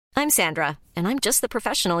I'm Sandra, and I'm just the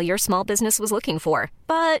professional your small business was looking for.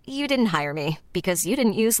 But you didn't hire me because you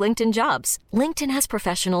didn't use LinkedIn Jobs. LinkedIn has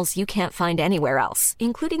professionals you can't find anywhere else,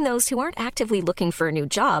 including those who aren't actively looking for a new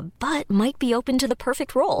job, but might be open to the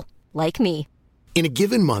perfect role, like me. In a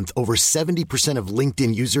given month, over 70% of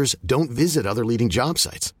LinkedIn users don't visit other leading job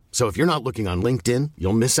sites. So if you're not looking on LinkedIn,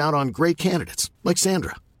 you'll miss out on great candidates like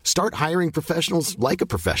Sandra. Start hiring professionals like a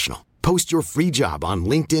professional. Post your free job on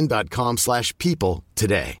linkedin.com/people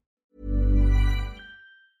today.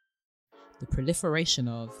 The proliferation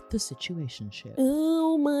of the situationship.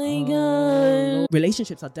 Oh my God.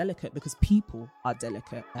 Relationships are delicate because people are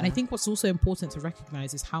delicate. And I think what's also important to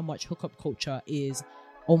recognize is how much hookup culture is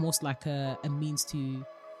almost like a means to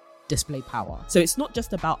display power. So it's not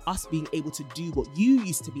just about us being able to do what you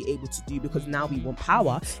used to be able to do because now we want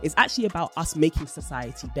power. It's actually about us making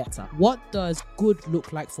society better. What does good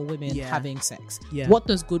look like for women having sex? What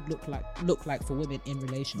does good look like for women in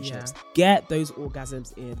relationships? Get those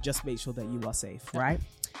orgasms in. Just make sure that you are safe, right?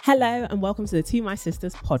 Hello and welcome to the To My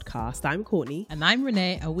Sisters podcast. I'm Courtney. And I'm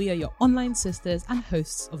Renee, and we are your online sisters and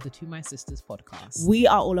hosts of the To My Sisters podcast. We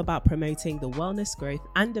are all about promoting the wellness, growth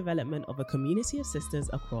and development of a community of sisters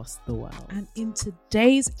across the world. And in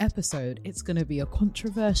today's episode, it's going to be a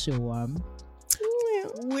controversial one.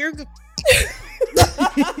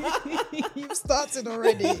 You've started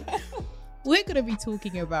already. We're going to be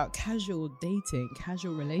talking about casual dating,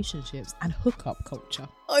 casual relationships, and hookup culture.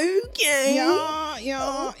 Okay.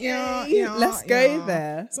 Yeah. Let's go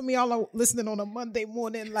there. Some of y'all are listening on a Monday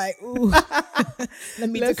morning like, ooh, let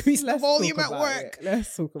me decrease the volume at work.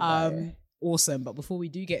 Let's talk about it. Awesome. But before we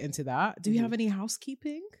do get into that, do we have any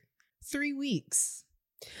housekeeping? 3 weeks.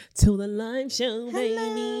 Till the live show,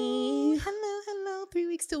 baby. Hello. 3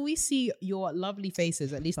 weeks till we see your lovely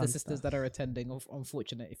faces, at least Fun the sisters stuff that are attending.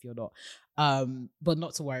 Unfortunate if you're not. But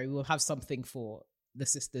not to worry, we'll have something for the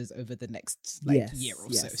sisters over the next year or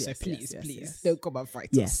so. So please don't come and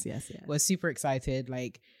fight us. Yes. We're super excited.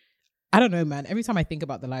 Like, I don't know, man. Every time I think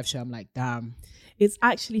about the live show, I'm like, damn. It's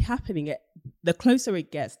actually happening. The closer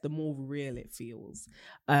it gets, the more real it feels.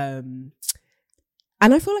 And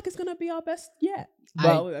I feel like it's going to be our best yet.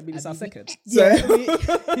 Well, it's our second. So.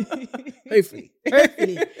 Hopefully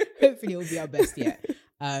it'll be our best yet.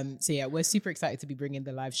 So yeah, we're super excited to be bringing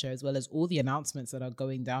the live show as well as all the announcements that are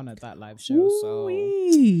going down at that live show.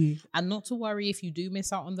 Ooh-wee. So, and not to worry if you do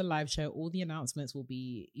miss out on the live show, all the announcements will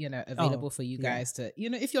be, available for you guys to,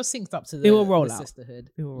 if you're synced up to the sisterhood,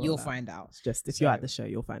 you'll find out. It's just if you're at the show,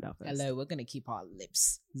 you'll find out first. Hello, we're gonna keep our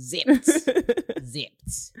lips zipped.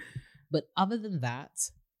 But other than that,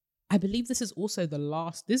 I believe this is also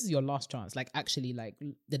this is your last chance,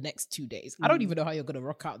 the next 2 days. I don't even know how you're going to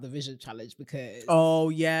rock out the vision challenge because... Oh,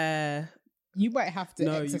 yeah. You might have to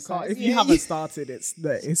exercise. If you haven't started, it's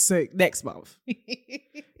so next month.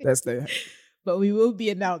 There's no... But we will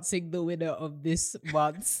be announcing the winner of this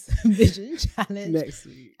month's Vision Challenge next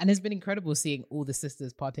week. And it's been incredible seeing all the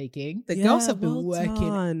sisters partaking. The girls have been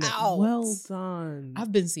working out. Well done.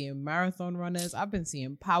 I've been seeing marathon runners. I've been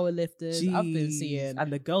seeing power lifters. Jeez. I've been seeing...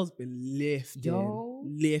 And the girls been lifting.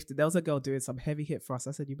 Lifted. There was a girl doing some heavy hit for us.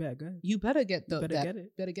 I said, you better go. You better get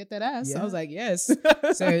that ass. Yeah. I was like, yes.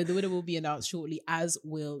 So the winner will be announced shortly, as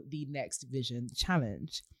will the next Vision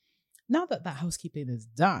Challenge. Now that housekeeping is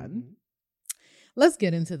done... Let's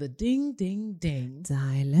get into the ding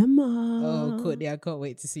dilemma. Oh, Courtney, I can't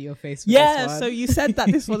wait to see your face. Yeah, so you said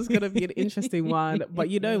that this one's going to be an interesting one, but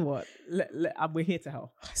you know what? We're here to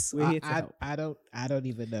help. We're here to help. I don't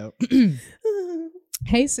even know.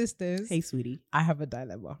 Hey, sisters. Hey, sweetie. I have a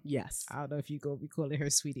dilemma. Yes. I don't know if you're going to be calling her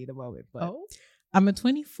sweetie in a moment, but I'm a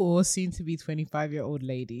 24, soon to be 25-year-old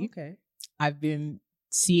lady. Okay. I've been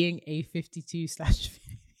seeing a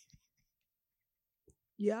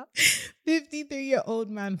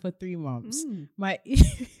 53-year-old man for 3 months.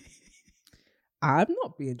 I'm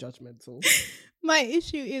not being judgmental. My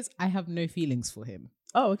issue is I have no feelings for him.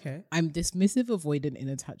 Oh, okay. I'm dismissive, avoidant in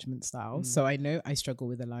attachment style. So I know I struggle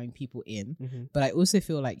with allowing people in, but I also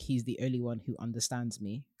feel like he's the only one who understands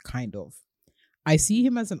me, kind of. I see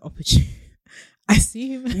him as an opportunity.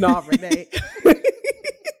 Nah, Renee.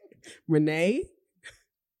 Renee?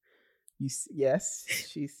 Yes,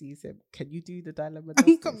 she sees him. Can you do the dilemma?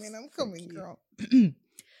 I'm coming, girl.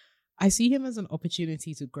 I see him as an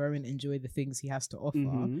opportunity to grow and enjoy the things he has to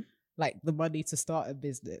offer, like the money to start a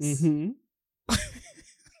business.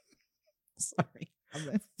 Sorry,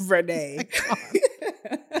 Renee.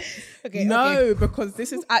 Okay, because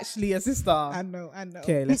this is actually a sister. I know.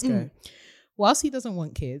 Okay, let's go. whilst he doesn't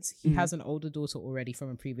want kids, he has an older daughter already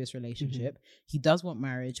from a previous relationship. He does want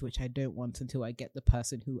marriage, which I don't want until I get the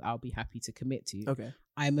person who I'll be happy to commit to. Okay.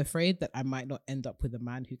 I'm afraid that I might not end up with a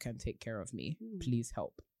man who can take care of me. Please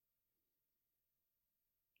help.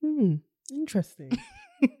 Interesting.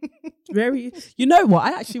 Very. You know what?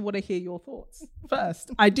 I actually want to hear your thoughts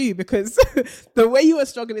first. I do, because the way you were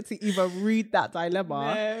struggling to even read that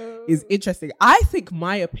dilemma is interesting. I think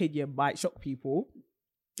my opinion might shock people.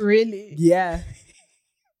 Really? Yeah.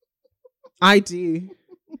 I do.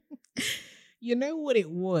 You know what it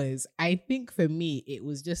was? I think for me, it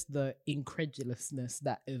was just the incredulousness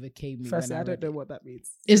that overcame me. Firstly, I don't know what that means.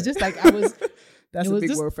 It's just like I was. That's a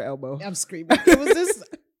big word for Elmo. I'm screaming. It was just.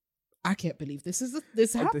 I can't believe this happened.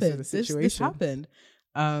 This happened.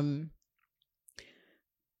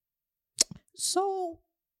 So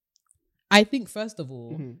I think first of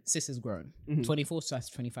all, sis is grown. 24 to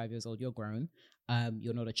 25 years old, you're grown.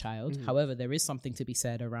 You're not a child. However, there is something to be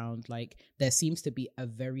said around, like, there seems to be a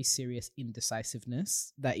very serious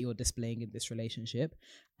indecisiveness that you're displaying in this relationship.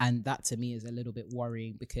 And that to me is a little bit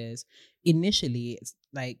worrying, because initially it's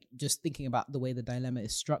like, just thinking about the way the dilemma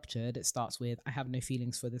is structured, it starts with, I have no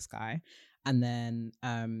feelings for this guy. And then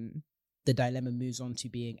the dilemma moves on to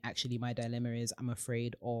being, actually, my dilemma is I'm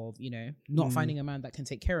afraid of, not finding a man that can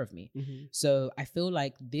take care of me. So I feel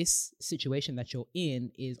like this situation that you're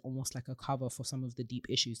in is almost like a cover for some of the deep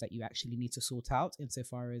issues that you actually need to sort out,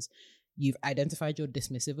 insofar as you've identified you're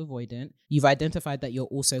dismissive avoidant. You've identified that you're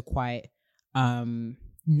also quite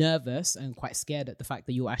nervous and quite scared at the fact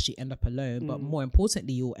that you'll actually end up alone. But more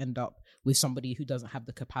importantly, you'll end up with somebody who doesn't have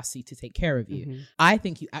the capacity to take care of you. I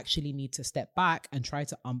think you actually need to step back and try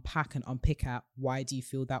to unpack and unpick out, why do you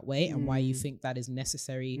feel that way and why you think that is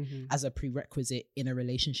necessary as a prerequisite in a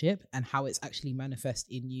relationship, and how it's actually manifest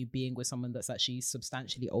in you being with someone that's actually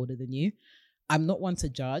substantially older than you. I'm not one to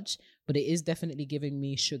judge, but it is definitely giving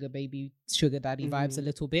me sugar baby, sugar daddy vibes a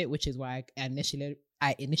little bit, which is why I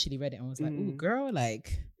initially read it and was like, "Ooh, girl,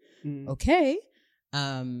 like, okay."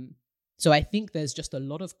 So I think there's just a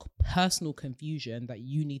lot of personal confusion that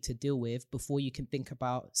you need to deal with before you can think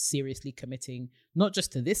about seriously committing, not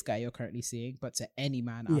just to this guy you're currently seeing, but to any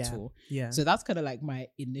man at all. Yeah. So that's kind of like my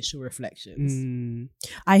initial reflections.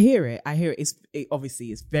 I hear it. It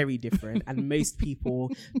obviously is very different, and most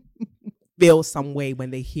people feel some way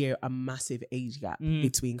when they hear a massive age gap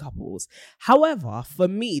between couples. However, for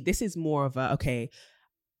me, this is more of a, okay,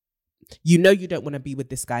 you don't want to be with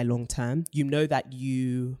this guy long term. You know that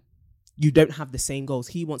you don't have the same goals.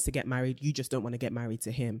 He wants to get married. You just don't want to get married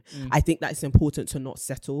to him. I think that it's important to not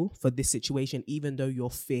settle for this situation, even though your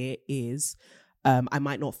fear is, I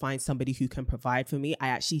might not find somebody who can provide for me. I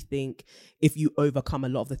actually think if you overcome a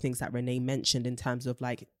lot of the things that Renee mentioned in terms of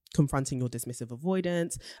like confronting your dismissive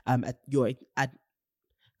avoidance,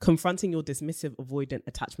 confronting your dismissive avoidant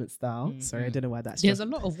attachment style. Sorry, I don't know why that's. There's a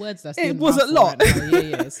lot of words that's. It was a lot. Right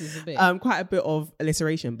yeah. This is a bit. Quite a bit of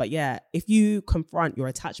alliteration, but yeah, if you confront your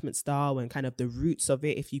attachment style and kind of the roots of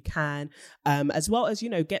it, if you can, as well as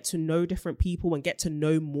get to know different people and get to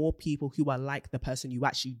know more people who are like the person you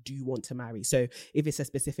actually do want to marry. So if it's a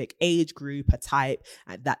specific age group, a type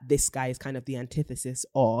that this guy is kind of the antithesis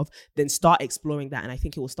of, then start exploring that, and I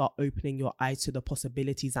think it will start opening your eyes to the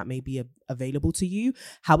possibilities that may be available to you.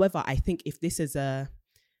 However, I think if this is a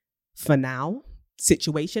for now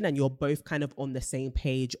situation and you're both kind of on the same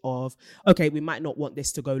page of, okay, we might not want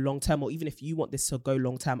this to go long term, or even if you want this to go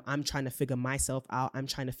long term, I'm trying to figure myself out, I'm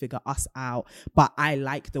trying to figure us out, but I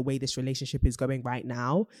like the way this relationship is going right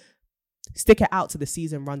now, stick it out till the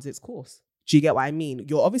season runs its course. Do you get what I mean?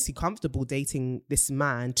 You're obviously comfortable dating this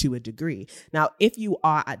man to a degree. Now, if you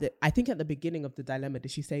are I think at the beginning of the dilemma, did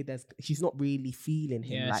she say she's not really feeling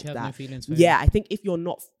him like that? No feelings for him. I think if you're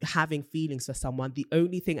not having feelings for someone, the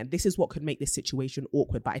only thing, and this is what could make this situation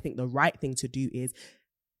awkward, but I think the right thing to do is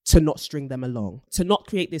to not string them along, to not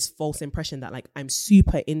create this false impression that like, I'm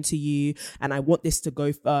super into you and I want this to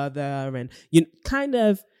go further, and you kind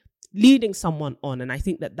of leading someone on. And I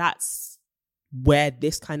think that that's where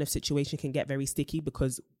this kind of situation can get very sticky,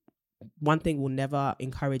 because one thing we'll never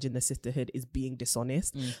encourage in the sisterhood is being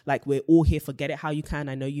dishonest. Like, we're all here for get it how you can.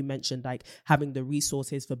 I know you mentioned like having the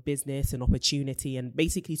resources for business and opportunity and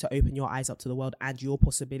basically to open your eyes up to the world and your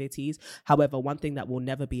possibilities. However, one thing that we'll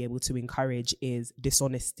never be able to encourage is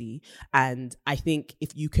dishonesty. And I think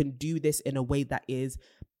if you can do this in a way that is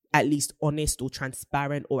at least honest or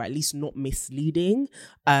transparent, or at least not misleading,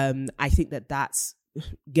 I think that that's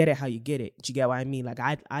get it how you get it. Do you get what I mean? Like,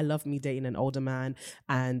 I love me dating an older man,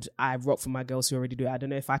 and I rock for my girls who already do it. I don't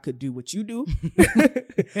know if I could do what you do,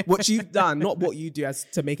 what you've done, not what you do, as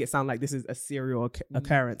to make it sound like this is a serial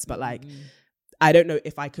occurrence, but like, I don't know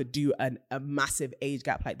if I could do a massive age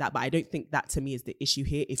gap like that, but I don't think that to me is the issue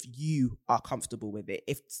here. If you are comfortable with it,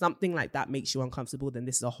 if something like that makes you uncomfortable, then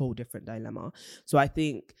this is a whole different dilemma. So I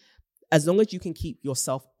think as long as you can keep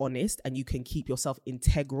yourself honest and you can keep yourself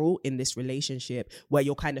integral in this relationship where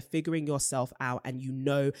you're kind of figuring yourself out and you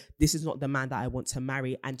know this is not the man that I want to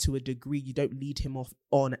marry, and to a degree you don't lead him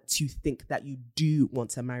on to think that you do want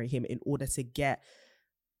to marry him in order to get,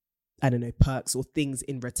 I don't know, perks or things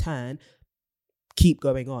in return, keep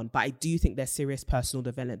going on. But I do think there's serious personal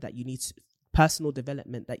development that you need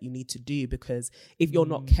to do, because if you're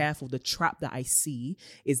not careful, the trap that I see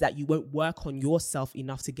is that you won't work on yourself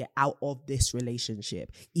enough to get out of this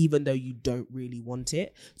relationship, even though you don't really want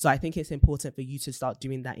it. So I think it's important for you to start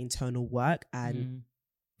doing that internal work and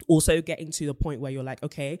also getting to the point where you're like,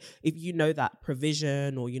 okay, if you know that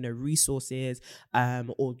provision or, resources,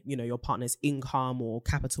 or, your partner's income or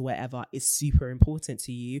capital, whatever, is super important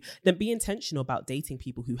to you, then be intentional about dating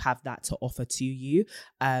people who have that to offer to you.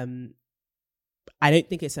 I don't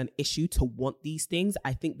think it's an issue to want these things.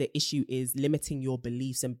 I think the issue is limiting your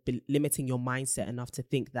beliefs and limiting your mindset enough to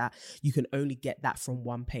think that you can only get that from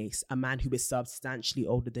one place. A man who is substantially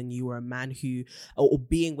older than you, or a man who, or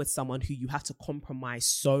being with someone who you have to compromise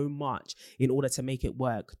so much in order to make it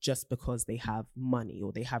work just because they have money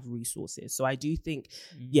or they have resources. So I do think,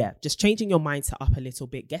 just changing your mindset up a little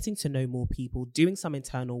bit, getting to know more people, doing some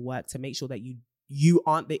internal work to make sure that you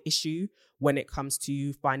aren't the issue when it comes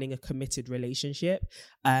to finding a committed relationship,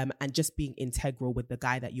 and just being integral with the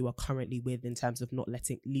guy that you are currently with in terms of not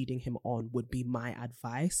leading him on would be my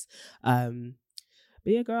advice. But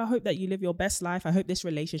yeah, girl, I hope that you live your best life. I hope this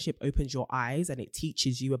relationship opens your eyes and it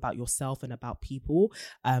teaches you about yourself and about people.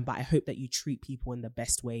 But I hope that you treat people in the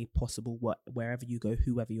best way possible, wherever you go,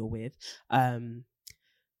 whoever you're with.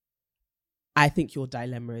 I think your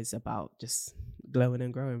dilemma is about just glowing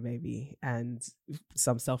and growing, baby, and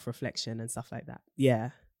some self-reflection and stuff like that. Yeah.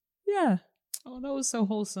 Oh, that was so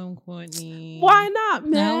wholesome, Courtney. Why not,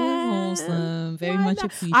 man? That was wholesome. Very Why much not?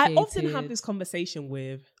 appreciated. I often have this conversation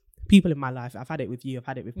with people in my life. I've had it with you. I've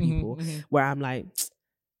had it with people where I'm like,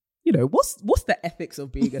 what's the ethics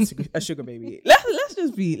of being a sugar baby? Let's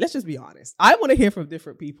just be honest. I want to hear from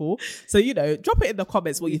different people. So, drop it in the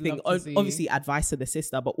comments what you think. Obviously, advice to the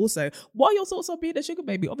sister, but also, what are your thoughts on being a sugar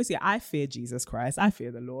baby? Obviously, I fear Jesus Christ. I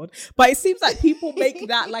fear the Lord. But it seems like people make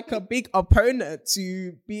that like a big opponent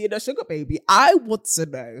to being a sugar baby. I want to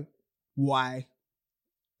know why.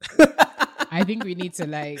 I think we need to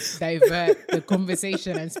divert the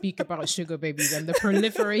conversation and speak about sugar babies and the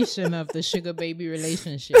proliferation of the sugar baby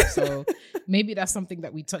relationship. So maybe that's something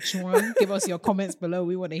that we touch on. Give us your comments below.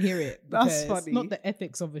 We want to hear it. That's funny. Not the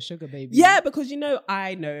ethics of a sugar baby. Yeah, because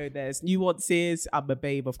I know there's nuances. I'm a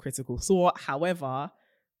babe of critical thought. However,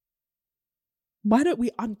 why don't we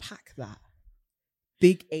unpack that?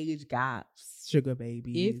 Big age gaps, sugar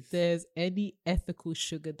babies. If there's any ethical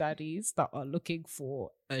sugar daddies that are looking for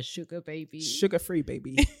a sugar baby, sugar-free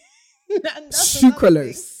baby,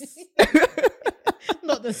 sucralose,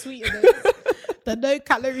 not the sweeteners, the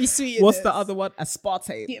no-calorie sweeteners. What's the other one?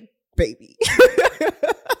 Aspartame, baby.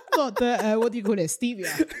 Not the what do you call it?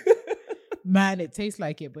 Stevia. Man, it tastes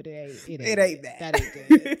like it, but it ain't that. That ain't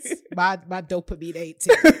good. My dopamine ain't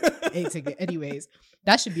it. Anyways,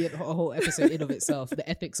 that should be a whole episode in of itself, the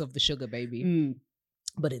ethics of the sugar baby.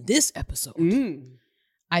 But in this episode,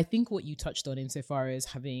 I think what you touched on insofar as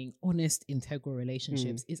having honest, integral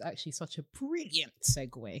relationships is actually such a brilliant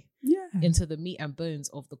segue into the meat and bones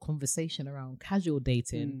of the conversation around casual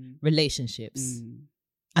dating, relationships,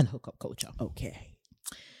 and hookup culture. Okay.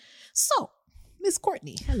 So, Miss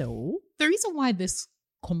Courtney. Hello. The reason why this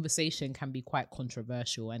conversation can be quite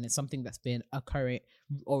controversial, and it's something that's been occurring,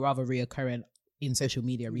 or rather reoccurring in social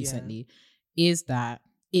media recently, is that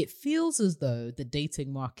it feels as though the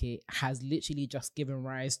dating market has literally just given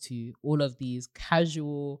rise to all of these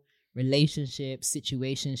casual relationships,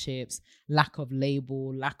 situationships, lack of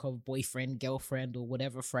label, lack of boyfriend, girlfriend, or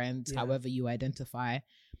whatever friends, however you identify.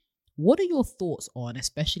 What are your thoughts on,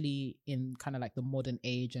 especially in kind of like the modern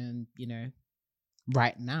age and,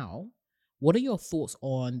 right now, what are your thoughts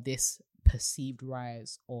on this perceived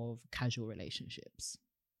rise of casual relationships?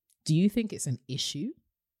 Do you think it's an issue?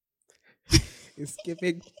 It's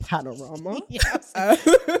giving panorama. Yes.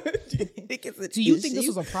 Do you think this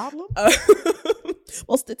was a problem?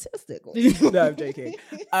 Well, statistically. No, I'm joking.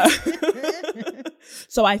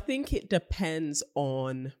 So I think it depends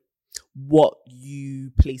on what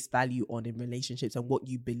you place value on in relationships and what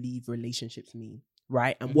you believe relationships mean,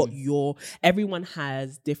 right? And what everyone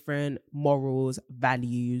has different morals,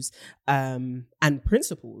 values, and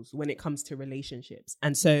principles when it comes to relationships.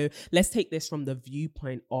 And so let's take this from the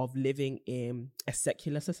viewpoint of living in a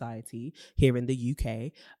secular society here in the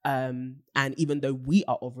UK. And even though we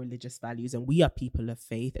are of religious values and we are people of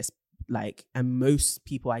faith, and most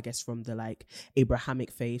people, I guess, from the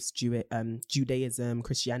Abrahamic faiths, Judaism,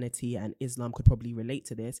 Christianity, and Islam could probably relate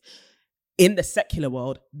to this. In the secular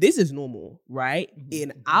world, this is normal, right?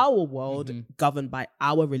 In our world, governed by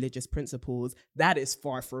our religious principles, that is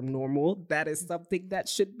far from normal. That is something that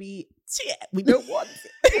should be, we don't want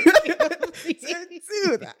to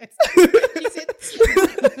do that.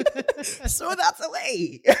 So that's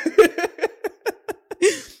away.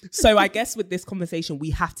 So I guess with this conversation, we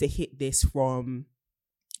have to hit this from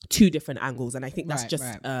two different angles. And I think that's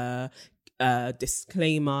a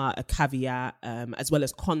disclaimer, a caveat, as well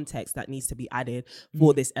as context that needs to be added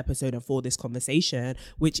for this episode and for this conversation,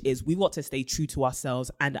 which is we want to stay true to ourselves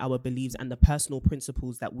and our beliefs and the personal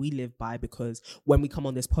principles that we live by, because when we come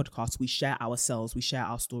on this podcast, we share ourselves, we share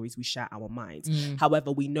our stories, we share our minds.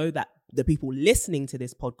 However, we know that the people listening to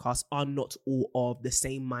this podcast are not all of the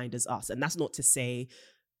same mind as us. And that's not to say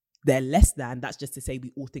they're less than, that's just to say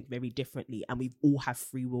we all think very differently, and we've all have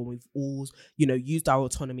free will. We've all, used our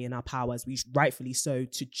autonomy and our powers, we rightfully so,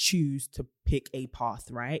 to choose to pick a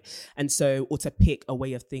path, right? And so, or to pick a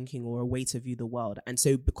way of thinking or a way to view the world. And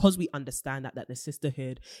so because we understand that the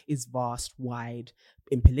sisterhood is vast, wide,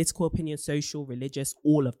 in political opinion, social, religious,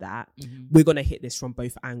 all of that, we're going to hit this from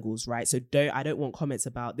both angles, right? So I don't want comments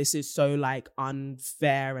about this is so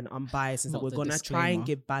unfair and unbiased, and so we're going to try and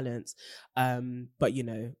give balance. But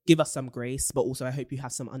give us some grace, but also I hope you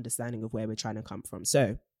have some understanding of where we're trying to come from.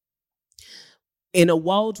 So in a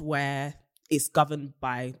world where it's governed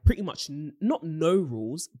by pretty much not no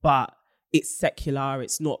rules, but it's secular,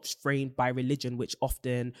 it's not framed by religion, which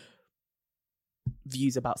often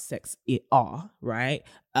views about sex are, right?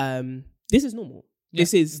 This is normal. Yeah.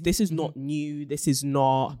 This is not new. This is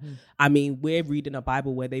not, I mean, we're reading a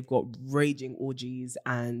Bible where they've got raging orgies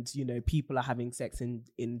and, people are having sex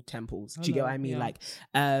in temples. Do you get what I mean? Yeah.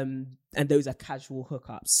 And those are casual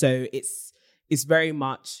hookups. So it's very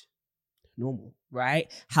much normal, right?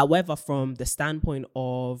 However, from the standpoint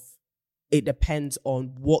of it depends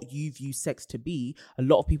on what you view sex to be, a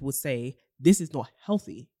lot of people say this is not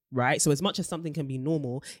healthy. Right. So as much as something can be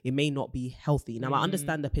normal, it may not be healthy. Now, I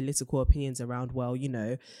understand the political opinions around,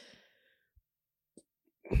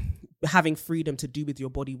 having freedom to do with your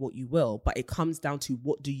body what you will, but it comes down to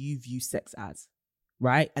what do you view sex as?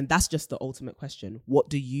 Right. And that's just the ultimate question. What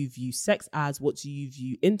do you view sex as? What do you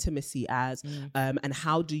view intimacy as? And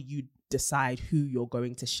how do you decide who you're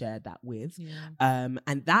going to share that with?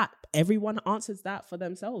 And that everyone answers that for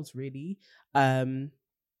themselves, really.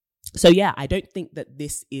 So yeah, I don't think that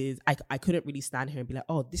this is, I couldn't really stand here and be like,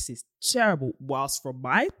 oh, this is terrible. Whilst from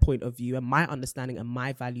my point of view and my understanding and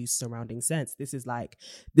my values surrounding sex, this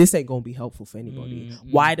ain't going to be helpful for anybody.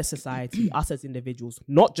 Wider society, us as individuals,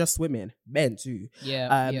 not just women, men too.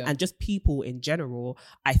 And just people in general,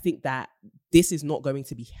 I think that this is not going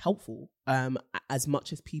to be helpful as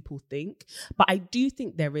much as people think. But I do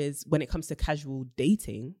think there is, when it comes to casual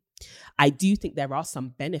dating, I do think there are some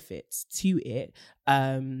benefits to it,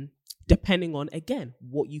 depending on, again,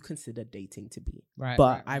 what you consider dating to be.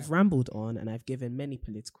 But I've rambled on and I've given many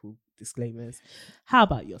political disclaimers. How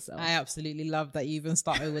about yourself? I absolutely love that you even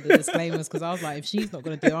started with the disclaimers, because I was like, if she's not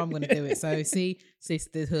going to do it, I'm going to do it. So see,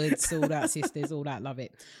 sisterhood, all that, sisters, all that, love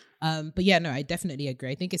it. But yeah, no, I definitely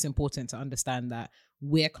agree. I think it's important to understand that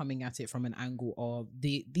we're coming at it from an angle of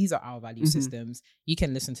these are our value systems. You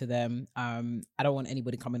can listen to them. I don't want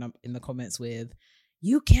anybody coming up in the comments with,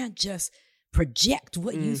 you can't just project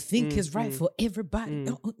what you think is right for everybody.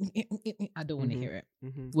 I don't want to hear it.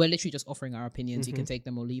 We're literally just offering our opinions. You can take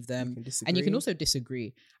them or leave them. And you can also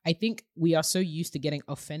disagree. I think we are so used to getting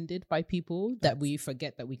offended by people that we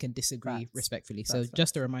forget that we can disagree respectfully. So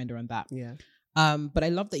just a reminder on that. Yeah. But I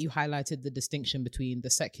love that you highlighted the distinction between the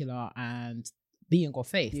secular and being of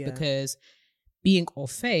faith, because being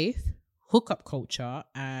of faith, hookup culture,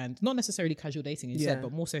 and not necessarily casual dating, as you said,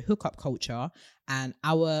 but more so hookup culture and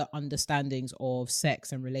our understandings of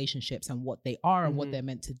sex and relationships and what they are and what they're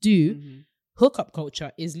meant to do. Hookup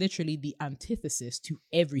culture is literally the antithesis to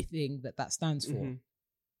everything that stands for.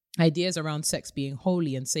 Ideas around sex being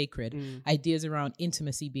holy and sacred, ideas around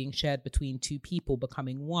intimacy being shared between two people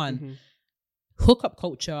becoming one. Hookup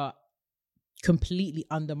culture completely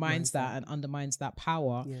undermines that and undermines that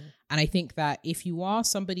power. Yeah. And I think that if you are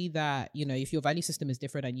somebody that, you know, if your value system is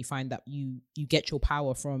different and you find that you get your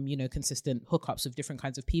power from, you know, consistent hookups with different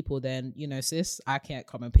kinds of people, then, you know, sis, I can't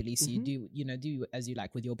come and police you. Do as you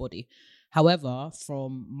like with your body. However,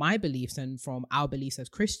 from my beliefs and from our beliefs as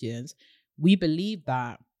Christians, we believe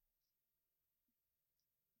that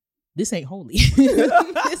this ain't holy.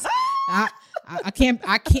 I can't.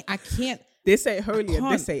 This ain't holy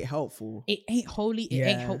and this ain't helpful. It ain't holy, it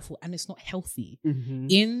ain't helpful, and it's not healthy.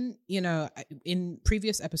 In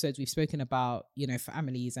previous episodes, we've spoken about, you know,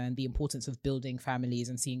 families and the importance of building families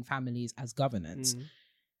and seeing families as governance.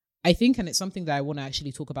 I think, and it's something that I want to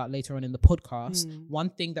actually talk about later on in the podcast, one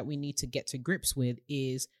thing that we need to get to grips with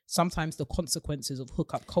is sometimes the consequences of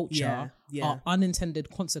hookup culture are unintended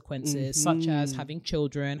consequences, such as having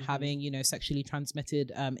children, having, you know, sexually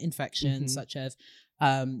transmitted infections, such as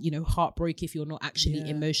you know, heartbreak if you're not actually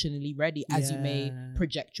emotionally ready as you may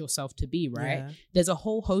project yourself to be, right? There's a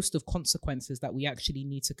whole host of consequences that we actually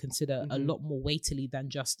need to consider a lot more weightily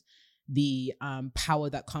than just the power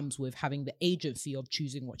that comes with having the agency of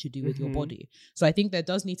choosing what you do with your body. So I think there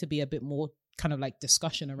does need to be a bit more kind of like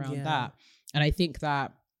discussion around that. And I think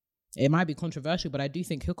that it might be controversial, but I do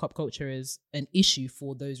think hookup culture is an issue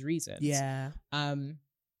for those reasons.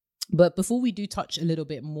 But before we do touch a little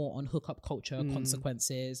bit more on hookup culture,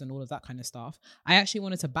 consequences and all of that kind of stuff, I actually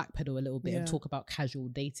wanted to backpedal a little bit and talk about casual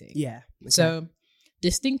dating. So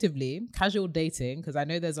distinctively, casual dating, because I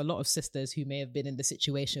know there's a lot of sisters who may have been in the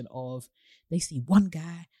situation of they see one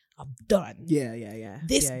guy, I'm done.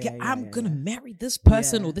 This guy, I'm going to marry this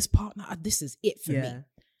person or this partner. This is it for me.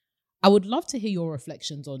 I would love to hear your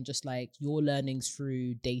reflections on just like your learnings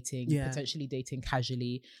through dating, potentially dating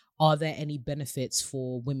casually. Are there any benefits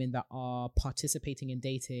for women that are participating in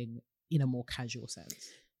dating in a more casual sense?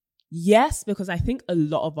 Yes, because I think a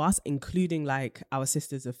lot of us, including like our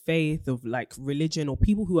sisters of faith, of like religion, or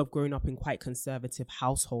people who have grown up in quite conservative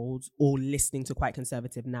households or listening to quite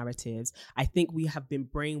conservative narratives, I think we have been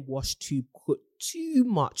brainwashed to put too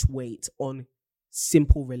much weight on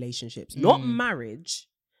simple relationships, not marriage,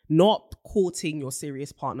 not courting your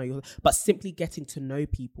serious partner, but simply getting to know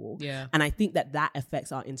people. And I think that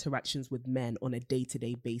affects our interactions with men on a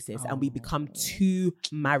day-to-day basis. And we become too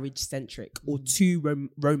marriage-centric or too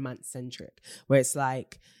romance-centric, where it's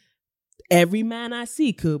like, every man I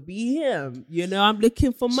see could be him. You know, I'm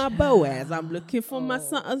looking for my Boaz. I'm looking for my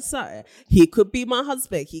son. He could be my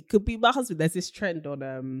husband. He could be my husband. There's this trend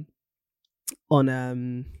on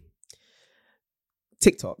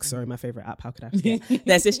TikTok, sorry, my favorite app. How could I forget?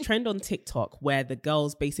 There's this trend on TikTok where the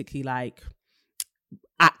girls basically like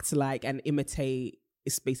act like and imitate,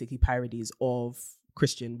 it's basically parodies of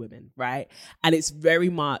Christian women, right? And it's very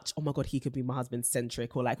much, oh my God, he could be my husband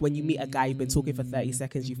centric. Or like when you meet a guy, you've been talking for 30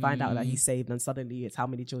 seconds, you find out that he's saved and suddenly it's how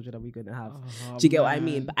many children are we going to have? Do you get what I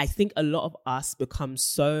mean? But I think a lot of us become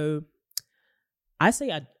so, I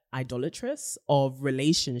say idolatrous of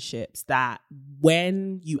relationships that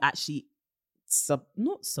when you actually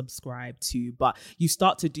not subscribe to, but you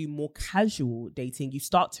start to do more casual dating, you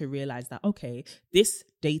start to realize that, okay, this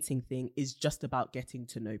dating thing is just about getting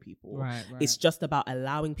to know people. Right. It's just about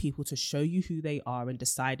allowing people to show you who they are and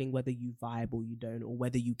deciding whether you vibe or you don't, or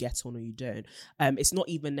whether you get on or you don't. It's not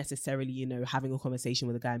even necessarily, you know, having a conversation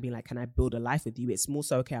with a guy and being like, can I build a life with you? It's more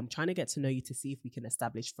so, okay, I'm trying to get to know you to see if we can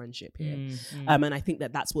establish friendship here. And I think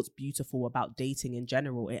that that's what's beautiful about dating in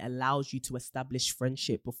general. It allows you to establish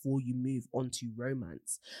friendship before you move on to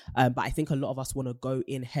romance. But I think a lot of us want to go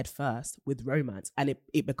in head first with romance, and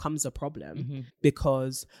it becomes a problem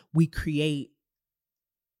because we create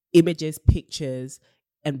images, pictures,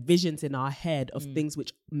 and visions in our head of things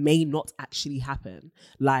which may not actually happen,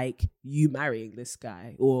 like you marrying this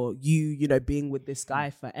guy or you know, being with this guy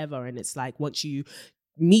forever. And it's like, once you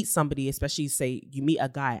meet somebody, especially say you meet a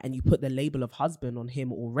guy and you put the label of husband on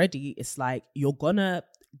him already, it's like you're gonna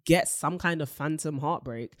get some kind of phantom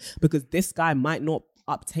heartbreak because this guy might not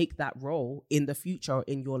uptake that role in the future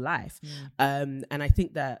in your life. And I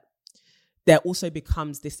think that there also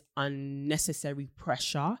becomes this unnecessary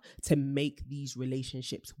pressure to make these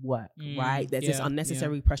relationships work, right? There's this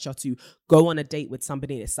unnecessary pressure to go on a date with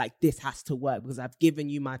somebody. It's like, this has to work because I've given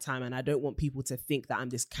you my time and I don't want people to think that I'm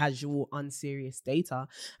this casual, unserious dater.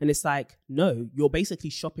 And it's like, no, you're basically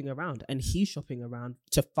shopping around and he's shopping around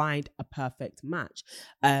to find a perfect match.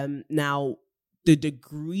 Now, the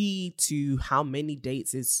degree to how many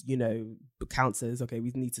dates is, counts as, okay,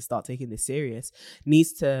 we need to start taking this serious,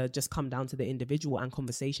 needs to just come down to the individual and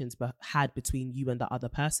conversations had between you and the other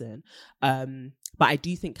person. But I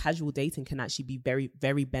do think casual dating can actually be very,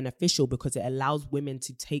 very beneficial because it allows women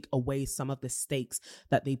to take away some of the stakes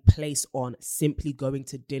that they place on simply going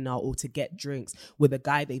to dinner or to get drinks with a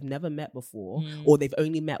guy they've never met before, or they've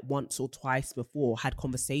only met once or twice before, had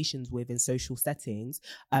conversations with in social settings.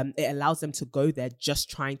 It allows them to go there just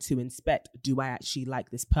trying to inspect, do I actually like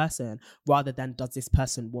this person, rather than does this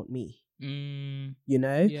person want me?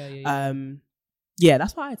 Yeah,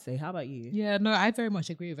 that's what I'd say. How about you? Yeah, no, I very much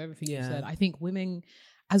agree with everything you said. I think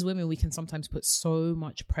as women, we can sometimes put so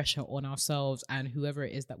much pressure on ourselves and whoever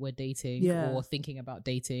it is that we're dating or thinking about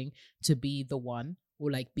dating to be the one or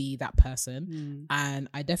like be that person. And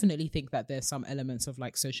I definitely think that there's some elements of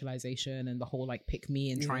like socialization and the whole like pick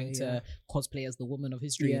me and trying to cosplay as the woman of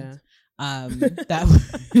his dreams.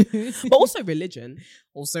 That but also religion.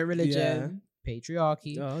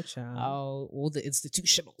 Patriarchy, all the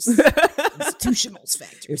institutionals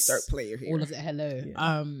factors, insert player here, all of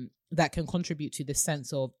the that can contribute to the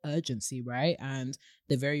sense of urgency, right? And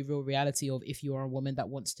the very real reality of, if you are a woman that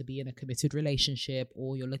wants to be in a committed relationship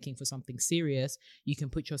or you're looking for something serious, you can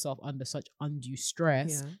put yourself under such undue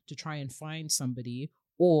stress to try and find somebody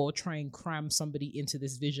or try and cram somebody into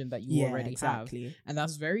this vision that you already have. And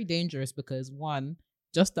that's very dangerous because, one,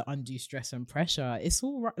 just the undue stress and pressure, it's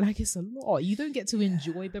all right, like it's a lot. You don't get to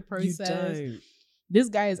enjoy the process. You don't. This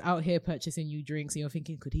guy is out here purchasing you drinks and you're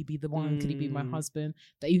thinking, could he be the one? Could he be my husband?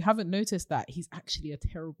 That you haven't noticed that he's actually a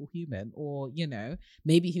terrible human, or,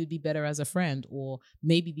 maybe he would be better as a friend, or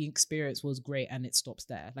maybe the experience was great and it stops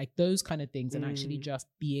there. Like those kind of things, and actually just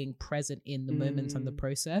being present in the moment and the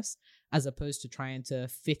process, as opposed to trying to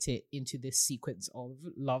fit it into this sequence of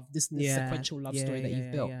love, this sequential love story that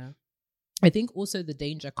you've built. Yeah. I think also the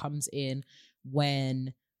danger comes in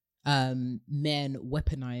when men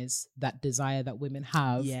weaponize that desire that women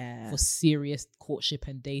have for serious courtship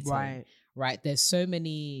and dating. Right. There's so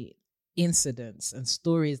many incidents and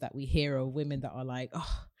stories that we hear of women that are like,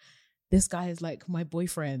 oh, this guy is like my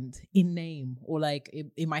boyfriend in name or like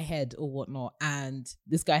in my head or whatnot. And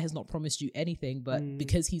this guy has not promised you anything, but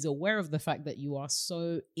because he's aware of the fact that you are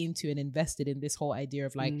so into and invested in this whole idea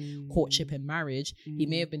of like courtship and marriage, he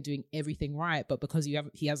may have been doing everything right, but because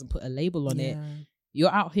he hasn't put a label on it,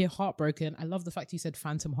 you're out here heartbroken. I love the fact you said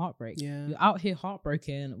phantom heartbreak. Yeah. You're out here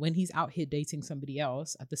heartbroken when he's out here dating somebody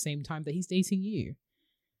else at the same time that he's dating you.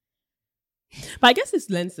 But I guess this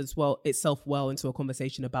lends itself well into a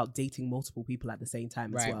conversation about dating multiple people at the same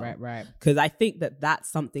time as well. Right. Because I think that that's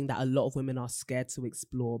something that a lot of women are scared to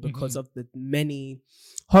explore because of the many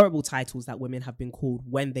horrible titles that women have been called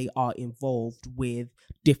when they are involved with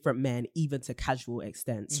different men, even to casual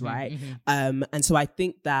extents, right? And so I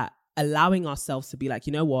think that allowing ourselves to be like,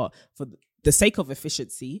 you know what, for the sake of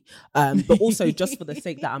efficiency, but also just for the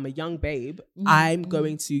sake that I'm a young babe, I'm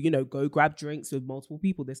going to, go grab drinks with multiple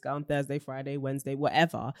people, this guy on Thursday, Friday, Wednesday,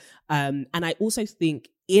 whatever. And I also think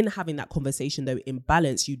in having that conversation, though, in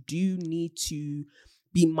balance, you do need to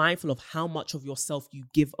be mindful of how much of yourself you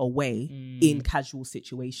give away in casual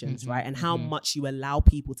situations, right? And how much you allow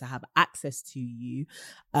people to have access to you,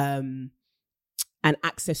 and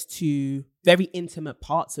access to very intimate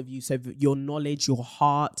parts of you. So your knowledge, your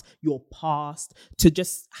heart, your past, to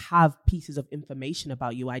just have pieces of information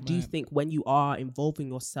about you. I do think when you are involving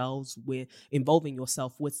yourself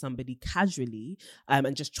with somebody casually,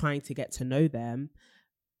 and just trying to get to know them,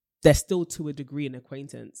 they're still to a degree an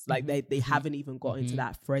acquaintance. Like they haven't even got into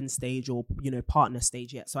that friend stage or, partner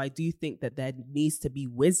stage yet. So I do think that there needs to be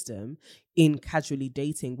wisdom in casually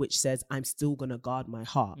dating, which says, I'm still going to guard my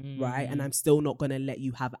heart, right? And I'm still not going to let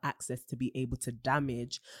you have access to be able to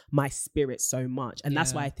damage my spirit so much. And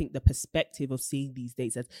that's why I think the perspective of seeing these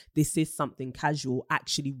dates as this is something casual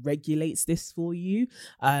actually regulates this for you.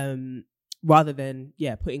 Rather than,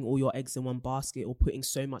 putting all your eggs in one basket or putting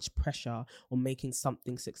so much pressure on making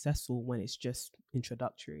something successful when it's just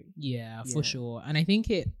introductory. Yeah, for sure. And I think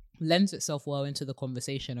it lends itself well into the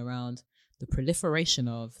conversation around the proliferation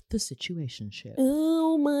of the situationship.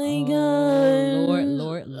 Oh my God.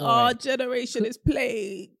 Lord. Our generation is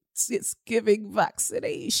plagued. It's giving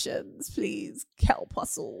vaccinations. Please help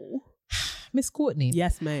us all. Miss Courtney.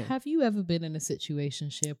 Yes, ma'am. Have you ever been in a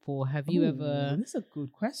situationship, or have you ever... That's a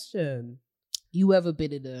good question. You ever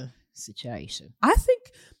been in a situation? I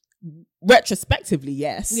think retrospectively,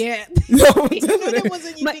 yes. Yeah. No, it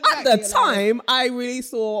wasn't you think at the time, I really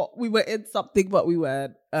thought we were in something, but we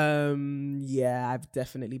weren't. I've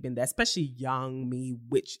definitely been there, especially young me,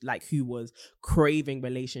 who was craving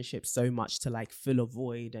relationships so much to like fill a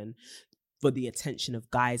void and for the attention of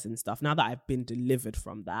guys and stuff. Now that I've been delivered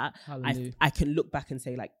from that, I can look back and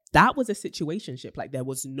say, like, that was a situationship. Like, there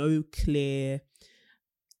was no clear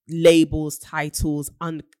labels, titles,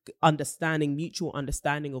 mutual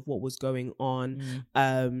understanding of what was going on.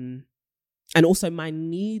 And also my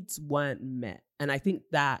needs weren't met. And I think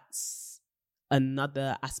that's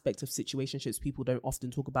another aspect of situationships people don't often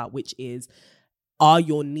talk about, which is, are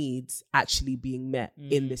your needs actually being met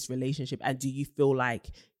in this relationship? And do you feel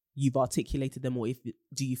like you've articulated them, or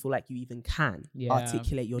do you feel like you even can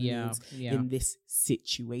articulate your needs in this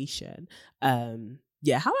situation? How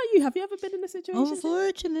about you? Have you ever been in a situation?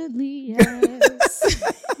 Unfortunately, yes.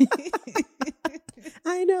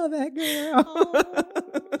 I know that girl.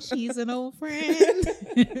 Oh, she's an old friend.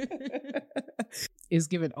 It's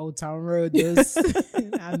giving Old Town Road. This.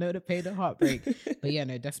 I know the pain of heartbreak. But yeah,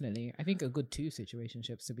 no, definitely. I think a good 2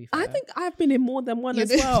 situationships, to be fair. I think I've been in more than one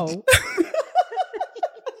as well.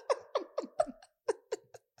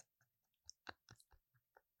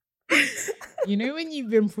 You know, when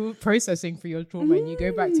you've been processing for your trauma and you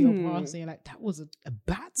go back to your past and you're like, that was a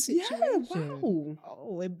bad situation. Yeah, wow.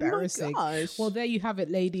 Oh, embarrassing. Oh well, there you have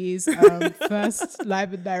it, ladies. First,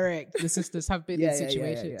 live and direct. The sisters have been in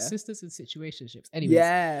situations. Sisters in situationships. Anyways.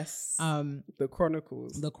 Yes. The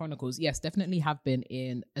Chronicles. Yes, definitely have been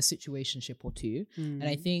in a situationship or 2. And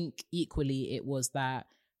I think equally it was that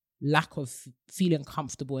lack of feeling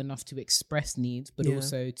comfortable enough to express needs, but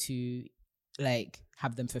also to like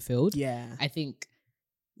have them fulfilled. I think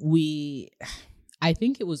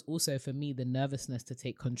it was also for me the nervousness to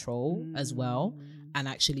take control as well and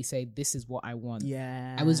actually say, this is what I want.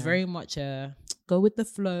 I was very much a go with the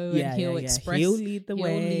flow, and he'll express, he'll lead the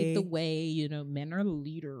way. You know, men are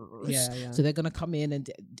leaders, so they're gonna come in and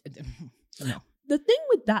The thing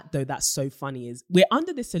with that, though, that's so funny is we're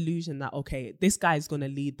under this illusion that, okay, this guy's going to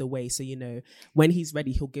lead the way. So, you know, when he's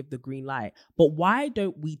ready, he'll give the green light. But why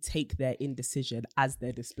don't we take their indecision as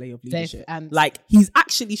their display of leadership? And like, he's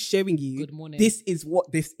actually showing you, good morning, this is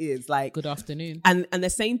what this is. Like, good afternoon. And the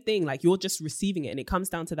same thing, like, you're just receiving it. And it comes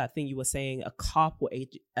down to that thing you were saying a couple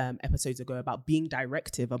episodes ago about being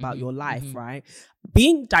directive about your life, right?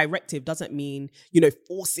 Being directive doesn't mean, you know,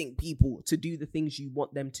 forcing people to do the things you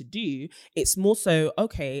want them to do. It's more so,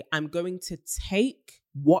 okay, I'm going to take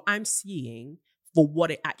what I'm seeing for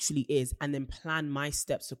what it actually is and then plan my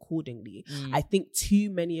steps accordingly. I think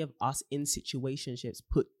too many of us in situationships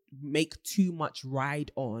make too much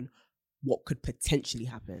ride on what could potentially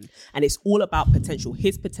happen. And it's all about potential,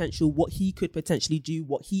 his potential, what he could potentially do,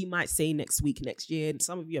 what he might say next week, next year. And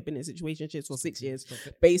some of you have been in situationships for 6 years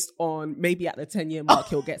based on maybe at the 10-year mark,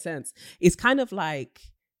 he'll get sense. It's kind of like,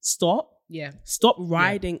 stop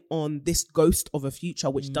riding on this ghost of a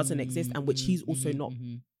future which doesn't exist and which he's also not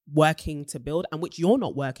working to build, and which you're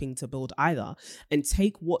not working to build either, and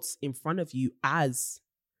take what's in front of you as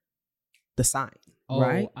the sign.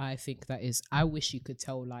 Right? I think that is, I wish you could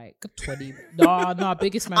tell like 20 no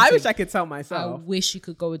biggest man I thing, wish I could tell myself. I wish you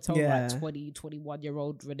could go and tell like 20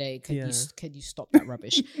 21-year-old Renee, can you stop that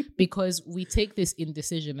rubbish? Because we take this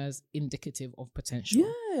indecision as indicative of potential.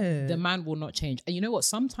 The man will not change. And you know what,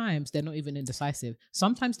 sometimes they're not even indecisive.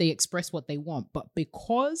 Sometimes they express what they want, but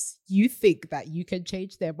because you think that you can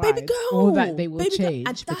change their mind, or that they will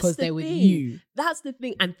change because they're with you. That's the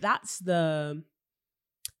thing. And that's the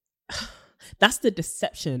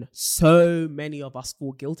deception so many of us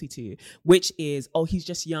fall guilty to, which is, oh, he's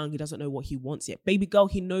just young, he doesn't know what he wants yet. Baby girl,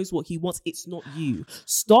 he knows what he wants. It's not you.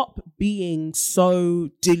 Stop being so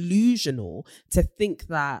delusional to think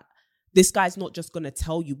that this guy's not just going to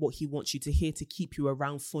tell you what he wants you to hear to keep you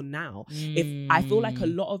around for now. If I feel like a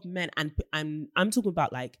lot of men, and I'm talking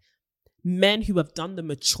about like men who have done the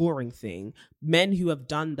maturing thing, men who have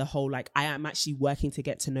done the whole, like, I am actually working to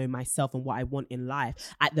get to know myself and what I want in life.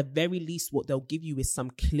 At the very least, what they'll give you is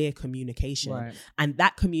some clear communication. Right. And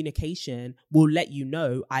that communication will let you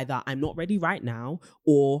know either I'm not ready right now,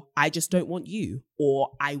 or I just don't want you,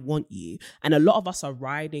 or I want you. And a lot of us are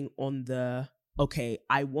riding on the, okay,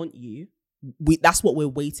 I want you. That's what we're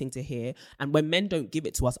waiting to hear. And when men don't give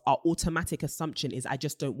it to us, our automatic assumption is, I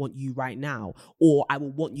just don't want you right now, or I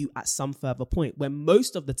will want you at some further point, when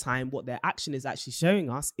most of the time what their action is actually showing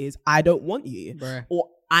us is, I don't want you. Bruh. Or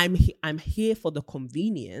I'm here for the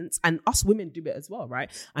convenience. And us women do it as well, right?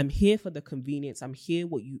 I'm here for the convenience. I'm here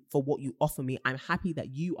for what you offer me. I'm happy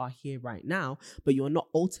that you are here right now, but you're not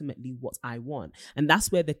ultimately what I want. And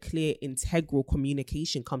that's where the clear, integral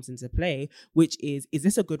communication comes into play, which is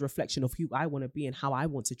this a good reflection of who I want to be and how I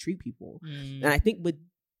want to treat people? And I think with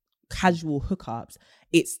casual hookups,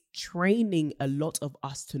 it's training a lot of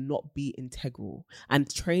us to not be integral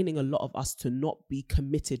and training a lot of us to not be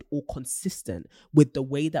committed or consistent with the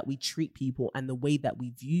way that we treat people and the way that we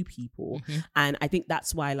view people. And I think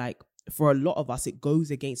that's why, like, for a lot of us, it goes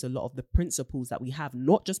against a lot of the principles that we have,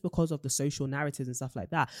 not just because of the social narratives and stuff like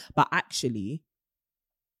that, but actually,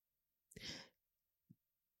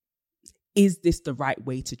 is this the right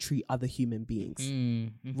way to treat other human beings?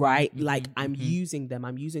 Right? Like, I'm using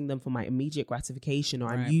them for my immediate gratification, or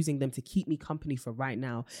I'm using them to keep me company for right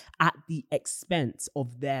now at the expense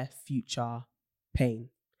of their future pain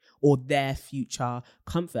or their future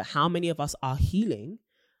comfort. How many of us are healing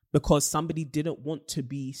because somebody didn't want to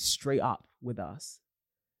be straight up with us?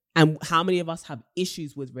 And how many of us have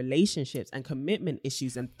issues with relationships and commitment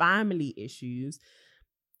issues and family issues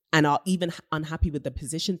and are even unhappy with the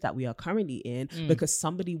positions that we are currently in because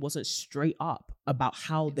somebody wasn't straight up about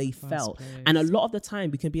how they felt. And a lot of the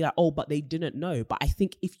time we can be like, oh, but they didn't know. But I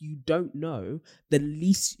think if you don't know,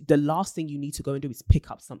 the last thing you need to go and do is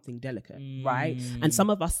pick up something delicate, right? And some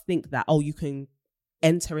of us think that, oh, you can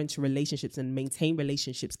enter into relationships and maintain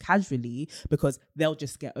relationships casually because they'll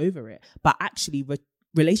just get over it. But actually,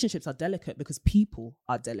 relationships are delicate because people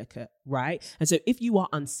are delicate, right? And so if you are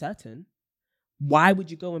uncertain, why would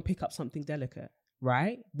you go and pick up something delicate,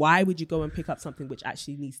 right? Why would you go and pick up something which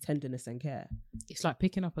actually needs tenderness and care? It's like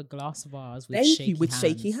picking up a glass vase with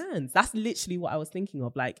shaky hands. That's literally what I was thinking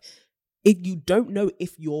of. Like, if you don't know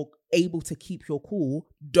if you're able to keep your cool,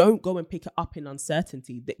 don't go and pick it up in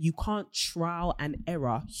uncertainty. That you can't trial and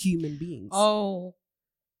error human beings. Oh,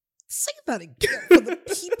 say that again for the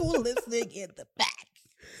people listening in the back.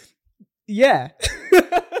 Yeah.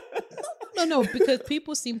 No, because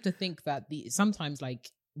people seem to think that sometimes, like,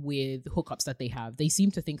 with hookups that they have, they seem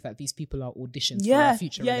to think that these people are auditions for a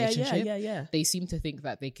future relationship. Yeah. They seem to think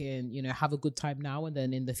that they can, have a good time now and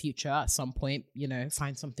then in the future at some point,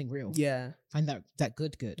 find something real. Yeah. Find that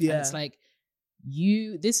good. Yeah. And it's like,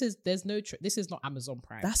 this is not Amazon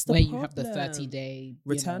Prime. That's the where problem. You have the 30-day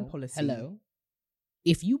return policy. Hello.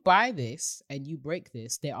 If you buy this and you break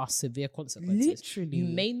this, there are severe consequences. Literally. You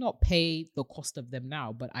may not pay the cost of them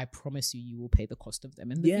now, but I promise you will pay the cost of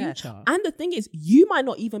them in the future. And the thing is, you might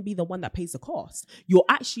not even be the one that pays the cost. You're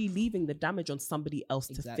actually leaving the damage on somebody else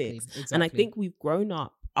to fix. Exactly. And I think we've grown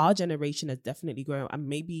up, our generation has definitely grown up, and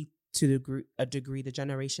maybe to a degree, the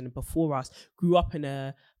generation before us grew up in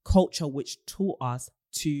a culture which taught us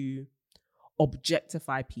to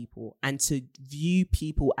objectify people and to view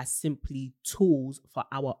people as simply tools for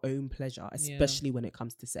our own pleasure, especially when it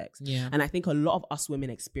comes to sex. And I think a lot of us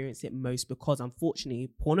women experience it most because,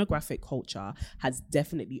 unfortunately, pornographic culture has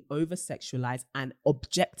definitely over-sexualized and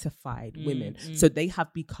objectified women. So they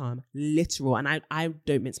have become literal, and I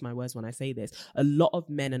don't mince my words when I say this, a lot of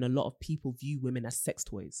men and a lot of people view women as sex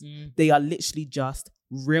toys. They are literally just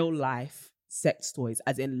real life sex toys,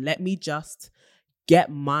 as in, let me just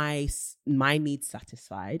get my needs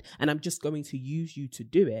satisfied, and I'm just going to use you to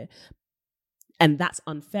do it. And that's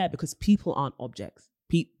unfair because people aren't objects.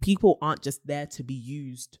 People aren't just there to be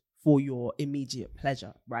used for your immediate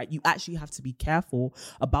pleasure, right? You actually have to be careful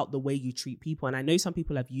about the way you treat people. And I know some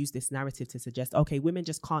people have used this narrative to suggest, okay, women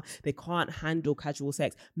just can't handle casual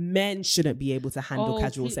sex. Men shouldn't be able to handle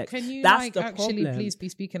casual sex. Can you that's the actually problem. Please be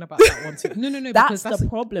speaking about that one too? No. That's the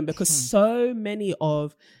problem, because so many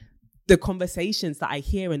of the conversations that I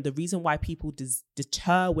hear and the reason why people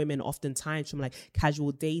deter women oftentimes from like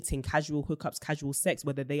casual dating, casual hookups, casual sex,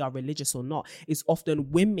 whether they are religious or not, is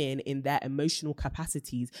often women in their emotional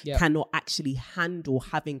capacities cannot actually handle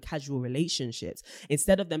having casual relationships.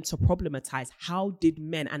 Instead of them to problematize, how did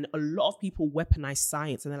men, and a lot of people weaponize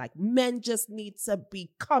science and they're like, men just need to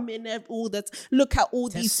be coming all that. Look at all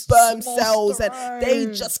these sperm cells and they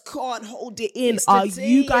just can't hold it in. Are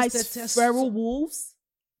you guys feral wolves?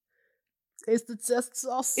 It's the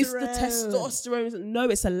testosterone. No,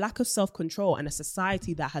 it's a lack of self-control and a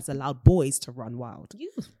society that has allowed boys to run wild.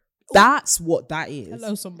 That's what that is.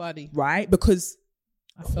 Hello, somebody. Right? Because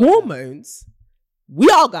hormones, we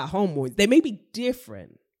all got hormones. They may be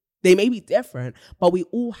different, but we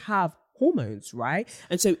all have hormones, right?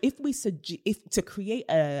 And so if to create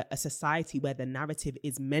a society where the narrative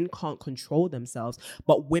is men can't control themselves,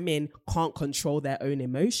 but women can't control their own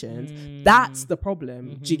emotions, that's the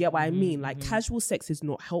problem. Do you get what I mean? Like, casual sex is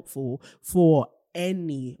not helpful for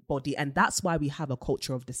anybody. And that's why we have a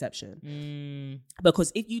culture of deception.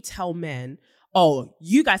 Because if you tell men, oh,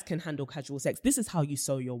 you guys can handle casual sex, this is how you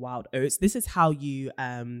sow your wild oats, this is how you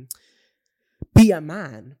be a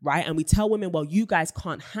man, right? And we tell women, well, you guys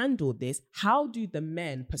can't handle this. How do the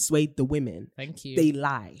men persuade the women? Thank you. They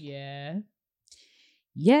lie. Yeah.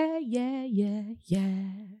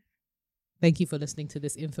 Thank you for listening to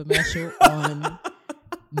this infomercial on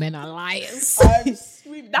men are liars. That's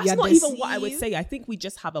You're not even what I would deceived. say. I think we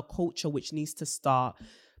just have a culture which needs to start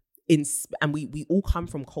and we all come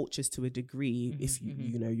from cultures to a degree. If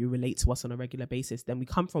you relate to us on a regular basis, then we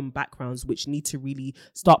come from backgrounds which need to really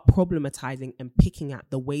start problematizing and picking at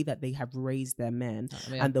the way that they have raised their men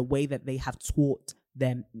and the way that they have taught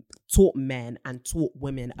men and taught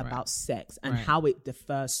women about sex and how it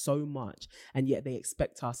differs so much, and yet they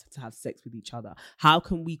expect us to have sex with each other. How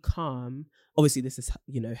can we come, obviously this is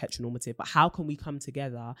heteronormative, but how can we come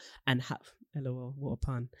together and have, LOL, what a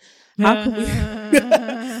pun, how can we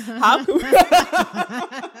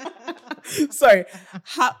sorry,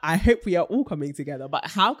 I hope we are all coming together, but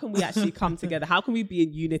how can we actually come together? How can we be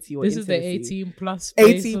in unity or this intimacy? is the 18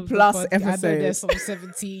 plus episode. I know there's some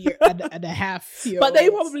 17 and a half year but they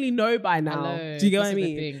olds. probably know by now. Do you get what I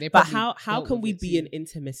mean? But how can we be in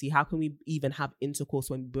intimacy? How can we even have intercourse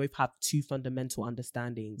when we both have two fundamental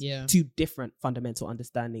understandings, two different fundamental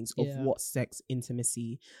understandings of what sex,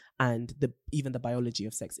 intimacy, and even the biology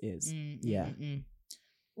of sex is?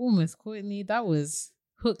 Oh, Miss Courtney, that was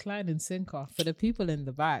hook, line, and sinker. For the people in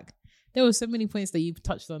the back, there were so many points that you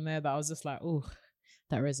touched on there that I was just like, oh,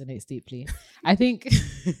 that resonates deeply. I think,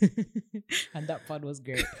 and that part was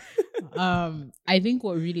great. I think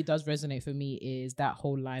what really does resonate for me is that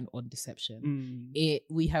whole line on deception.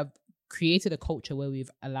 We have created a culture where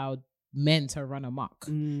we've allowed men to run amok,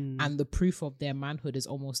 and the proof of their manhood is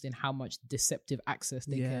almost in how much deceptive access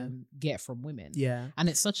they can get from women. And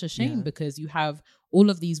it's such a shame because you have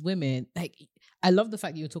all of these women. Like, I love the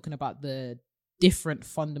fact that you're talking about the different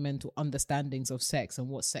fundamental understandings of sex and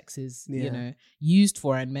what sex is used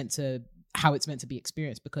for and how it's meant to be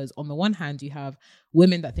experienced. Because on the one hand, you have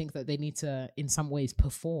women that think that they need to in some ways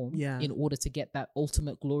perform in order to get that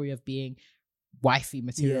ultimate glory of being wifey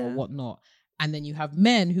material or whatnot. And then you have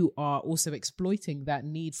men who are also exploiting that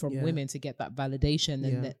need from women to get that validation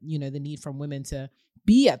and that, the need from women to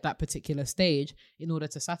be at that particular stage in order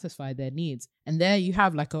to satisfy their needs. And there you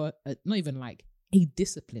have like a not even like a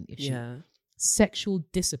discipline issue. Sexual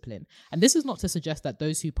discipline. And this is not to suggest that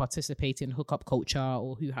those who participate in hookup culture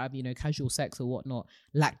or who have, casual sex or whatnot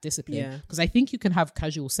lack discipline. Because I think you can have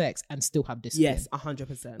casual sex and still have discipline. Yes,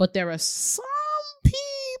 100%. But there are some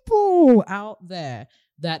people out there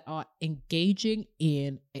that are engaging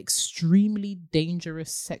in extremely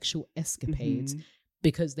dangerous sexual escapades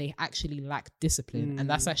because they actually lack discipline. And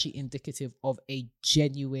that's actually indicative of a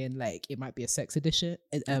genuine, like, it might be a sex addiction.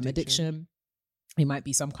 It might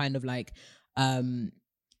be some kind of like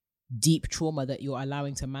deep trauma that you're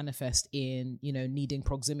allowing to manifest in, needing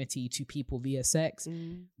proximity to people via sex,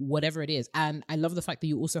 whatever it is. And I love the fact that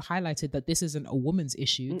you also highlighted that this isn't a woman's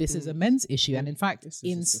issue. This is a men's issue. And in fact, this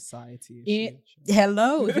is a society issue.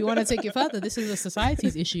 If you want to take it further, this is a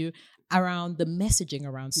society's issue around the messaging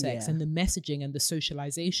around sex and the messaging and the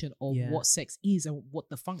socialization of what sex is and what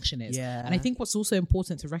the function is. And I think what's also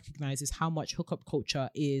important to recognize is how much hookup culture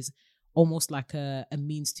is almost like a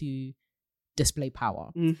means to display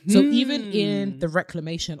power. So even in the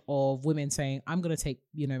reclamation of women saying, I'm going to take,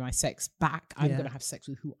 my sex back, I'm going to have sex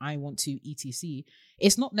with who I want to, etc.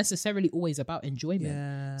 It's not necessarily always about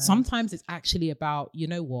enjoyment. Sometimes it's actually about,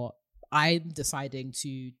 I'm deciding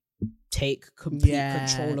to take complete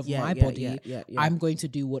control of my body. I'm going to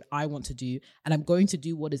do what I want to do, and I'm going to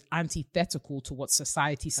do what is antithetical to what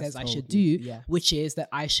society says I should do, which is that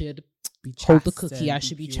I should hold the cookie, I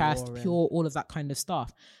should be chaste, pure, all of that kind of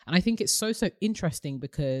stuff. And I think it's so interesting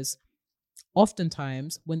because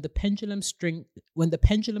oftentimes when the pendulum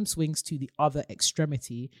swings to the other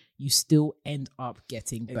extremity, you still end up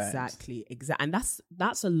getting burned. Exactly. And that's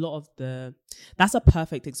that's a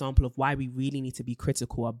perfect example of why we really need to be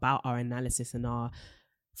critical about our analysis and our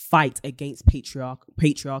fight against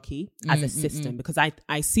patriarchy as a system. Because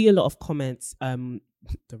I see a lot of comments,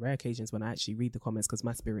 the rare occasions when I actually read the comments because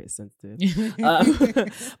my spirit is sensitive.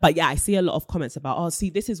 But I see a lot of comments about,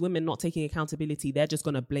 this is women not taking accountability. They're just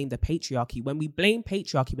going to blame the patriarchy. When we blame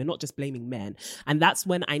patriarchy, we're not just blaming men. And that's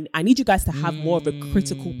when I need you guys to have more of a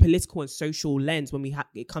critical political and social lens when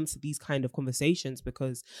it comes to these kind of conversations,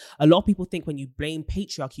 because a lot of people think when you blame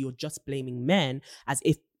patriarchy, you're just blaming men, as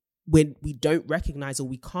if when we don't recognize or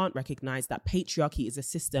we can't recognize that patriarchy is a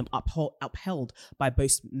system upheld by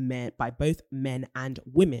both men and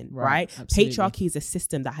women, right? Absolutely. Patriarchy is a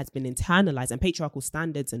system that has been internalized, and patriarchal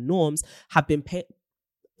standards and norms have been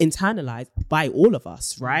internalized by all of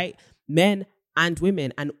us, right? Men and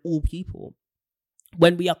women and all people.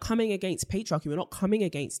 When we are coming against patriarchy, we're not coming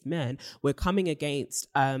against men, we're coming against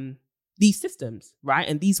these systems, right?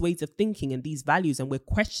 And these ways of thinking and these values, and we're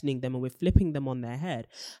questioning them and we're flipping them on their head.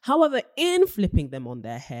 However, in flipping them on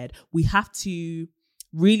their head, we have to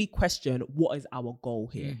really question what is our goal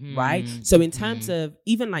here, right? So in terms of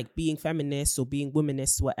even like being feminists or being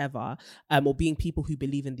womanists, whatever, or being people who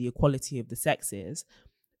believe in the equality of the sexes,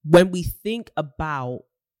 when we think about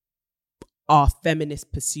our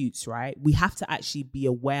feminist pursuits, right, we have to actually be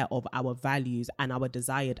aware of our values and our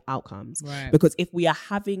desired outcomes. Right. Because if we are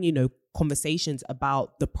having, conversations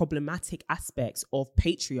about the problematic aspects of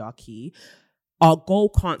patriarchy, our goal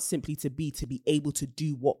can't simply be able to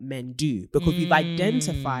do what men do, because we've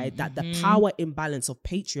identified that the power imbalance of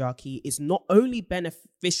patriarchy is not only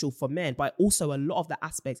beneficial for men, but also a lot of the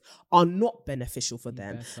aspects are not beneficial for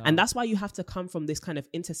them. And that's why you have to come from this kind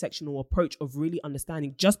of intersectional approach of really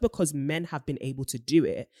understanding, just because men have been able to do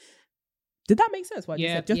it. Did that make sense? What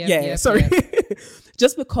I just said? Sorry.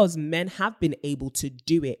 Just because men have been able to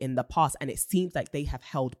do it in the past and it seems like they have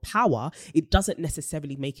held power, it doesn't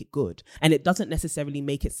necessarily make it good. And it doesn't necessarily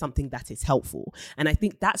make it something that is helpful. And I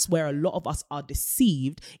think that's where a lot of us are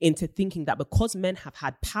deceived into thinking that because men have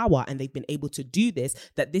had power and they've been able to do this,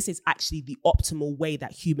 that this is actually the optimal way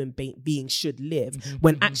that human beings should live,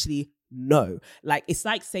 when actually, no. Like, it's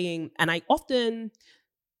like saying, and I often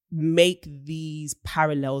make these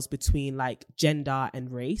parallels between like gender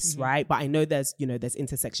and race, right? But I know there's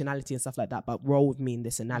intersectionality and stuff like that, but roll with me in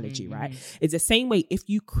this analogy, right? It's the same way if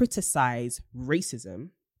you criticize racism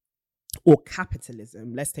or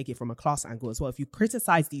capitalism, let's take it from a class angle as well. If you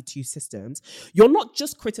criticize these two systems, you're not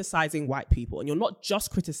just criticizing white people and you're not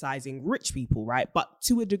just criticizing rich people, right? But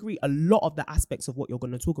to a degree, a lot of the aspects of what you're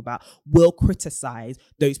going to talk about will criticize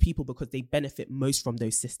those people because they benefit most from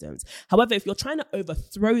those systems. However, if you're trying to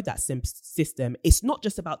overthrow that system, it's not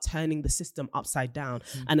just about turning the system upside down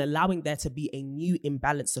and allowing there to be a new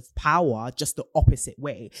imbalance of power just the opposite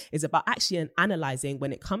way. It's about actually analyzing,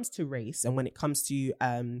 when it comes to race and when it comes to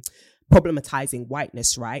problematizing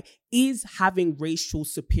whiteness, right? Is having racial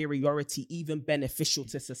superiority even beneficial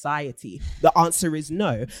to society? The answer is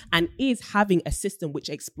no. And is having a system which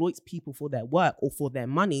exploits people for their work or for their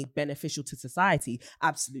money beneficial to society?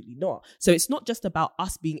 Absolutely not. So it's not just about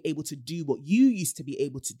us being able to do what you used to be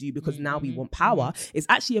able to do because now we want power. It's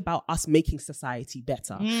actually about us making society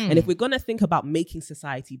better. And if we're going to think about making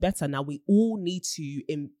society better, now we all need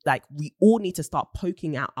to start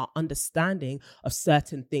poking out our understanding of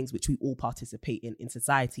certain things which we all participate in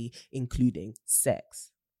society, including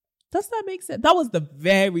sex. Does that make sense? That was the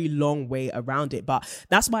very long way around it. But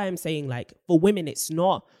that's why I'm saying, like, for women, it's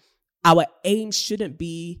not, our aim shouldn't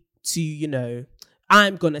be to,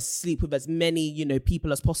 I'm going to sleep with as many,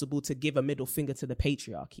 people as possible to give a middle finger to the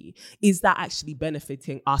patriarchy. Is that actually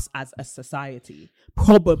benefiting us as a society?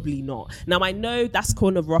 Probably not. Now, I know that's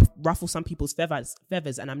going to ruffle some people's feathers,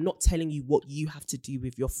 and I'm not telling you what you have to do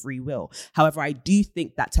with your free will. However, I do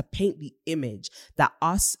think that to paint the image that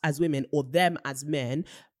us as women or them as men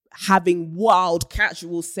having wild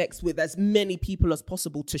casual sex with as many people as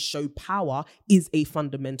possible to show power is a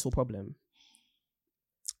fundamental problem.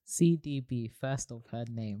 CDB, first of her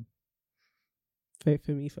name. Vote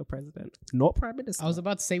for me for president, not prime minister. I was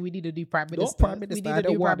about to say we need a new prime minister. Not prime minister. We need a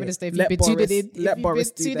new prime minister. If you've been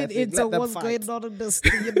tuning into what's going on in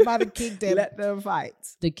the United Kingdom, let them fight.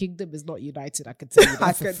 The kingdom is not united. I can tell you that.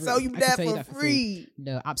 I can tell you that for free.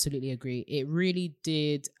 No, absolutely agree. It really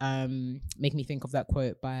did make me think of that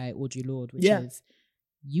quote by Audre Lorde, which is,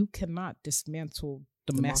 "You cannot dismantle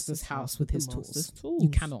the master's house with his tools. You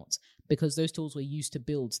cannot, because those tools were used to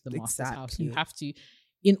build the master's house. You have to,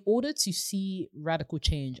 in order to see radical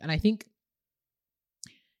change." And I think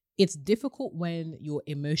it's difficult when your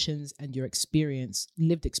emotions and your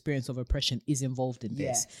lived experience of oppression is involved in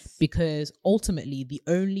this, because ultimately the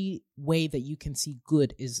only way that you can see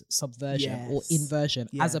good is subversion or inversion,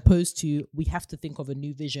 as opposed to, we have to think of a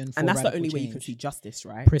new vision for and that's the only change. way you can see justice,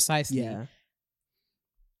 right? Precisely.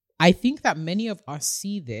 I think that many of us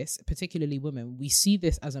see this, particularly women, we see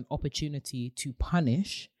this as an opportunity to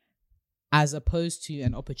punish as opposed to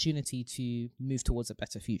an opportunity to move towards a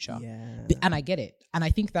better future. And I get it. And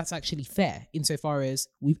I think that's actually fair, insofar as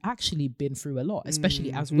we've actually been through a lot,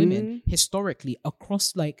 especially as women, historically,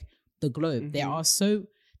 across like the globe.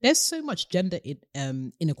 There's so much gender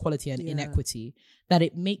inequality and inequity that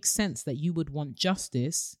it makes sense that you would want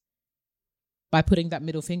justice by putting that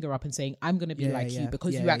middle finger up and saying, I'm going to be like you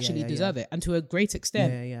because you actually deserve it. And to a great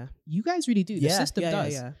extent, you guys really do. The system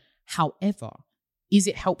does. However, is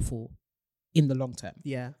it helpful in the long term?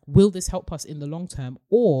 Will this help us in the long term?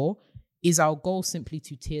 Or is our goal simply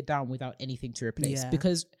to tear down without anything to replace?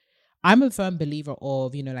 Because I'm a firm believer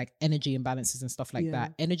of, you know, like energy imbalances and stuff like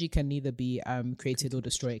that. Energy can neither be created or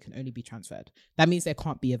destroyed. It can only be transferred. That means there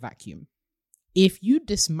can't be a vacuum. If you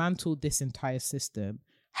dismantle this entire system,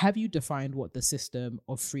 have you defined what the system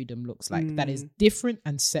of freedom looks like that is different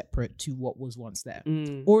and separate to what was once there?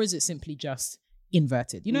 Or is it simply just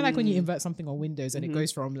inverted? You know, like when you invert something on Windows and it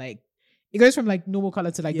goes from like normal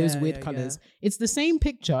color to like those weird colors. It's the same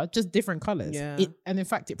picture, just different colors. And in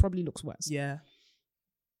fact, it probably looks worse. Yeah.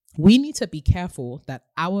 We need to be careful that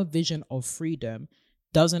our vision of freedom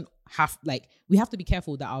doesn't have, like, we have to be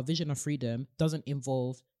careful that our vision of freedom doesn't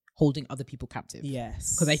involve holding other people captive.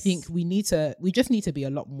 Yes. Because I think we just need to be a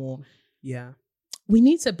lot more. Yeah. We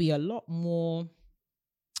need to be a lot more,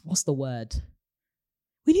 what's the word?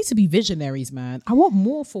 We need to be visionaries, man. I want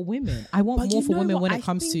more for women. I want more for women when it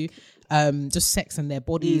comes to just sex and their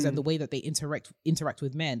bodies and the way that they interact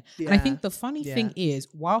with men. And I think the funny thing is,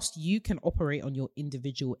 whilst you can operate on your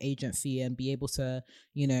individual agency and be able to,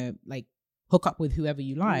 you know, like hook up with whoever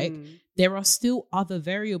you like, there are still other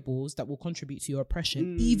variables that will contribute to your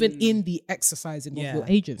oppression, even in the exercising of your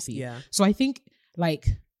agency. So I think, like,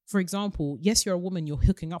 for example, yes, you're a woman, you're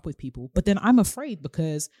hooking up with people, but then I'm afraid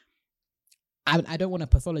because I don't want to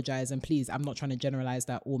pathologize, and please, I'm not trying to generalize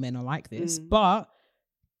that all men are like this, but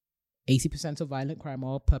 80% of violent crime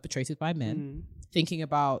are perpetrated by men. Thinking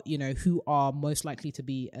about, you know, who are most likely to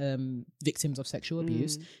be victims of sexual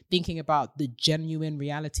abuse, thinking about the genuine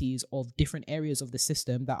realities of different areas of the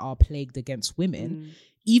system that are plagued against women,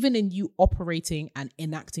 even in you operating and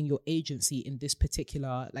enacting your agency in this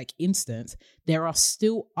particular like instance, there are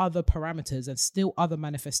still other parameters and still other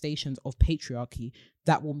manifestations of patriarchy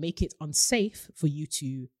that will make it unsafe for you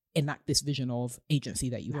to enact this vision of agency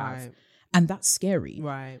that you have. And that's scary.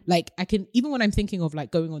 Right. Like, I can, even when I'm thinking of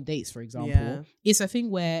like going on dates, for example, it's a thing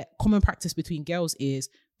where common practice between girls is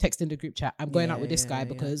texting the group chat, I'm going out with this guy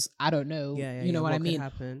because I don't know, you know what I mean?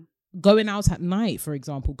 Happen? Going out at night, for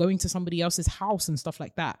example, going to somebody else's house and stuff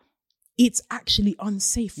like that. It's actually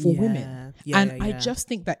unsafe for women. I just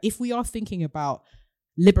think that if we are thinking about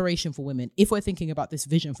liberation for women, if we're thinking about this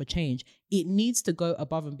vision for change, it needs to go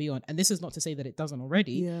above and beyond. And this is not to say that it doesn't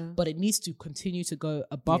already, but it needs to continue to go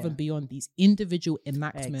above and beyond these individual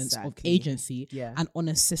enactments of agency and on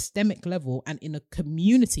a systemic level and in a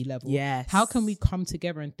community level. How can we come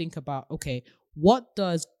together and think about, okay, what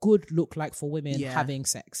does good look like for women having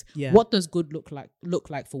sex? What does good look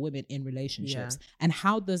like for women in relationships? And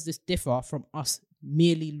how does this differ from us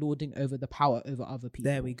merely lording over the power over other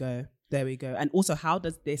people? There we go. And also, how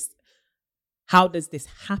does this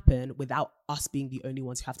happen without us being the only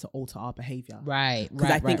ones who have to alter our behavior? Right.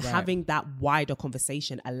 Because I think having that wider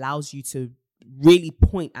conversation allows you to really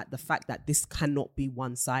point at the fact that this cannot be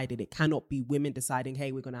one-sided. It cannot be women deciding,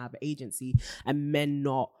 hey, we're going to have agency, and men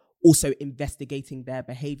not also investigating their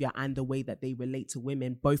behavior and the way that they relate to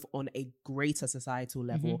women, both on a greater societal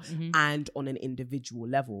level and on an individual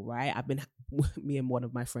level, right? Me and one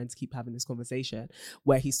of my friends keep having this conversation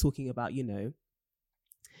where he's talking about, you know,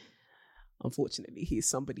 unfortunately, he's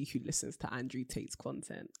somebody who listens to Andrew Tate's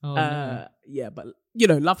content. No. Yeah, but, you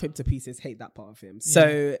know, love him to pieces, hate that part of him. Yeah.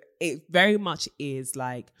 So it very much is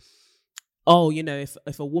like, oh, you know,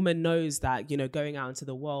 if a woman knows that, you know, going out into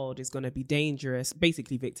the world is going to be dangerous,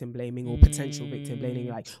 basically victim blaming or potential victim blaming,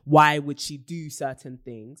 like, why would she do certain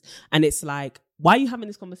things? And it's like, why are you having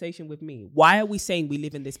this conversation with me? Why are we saying we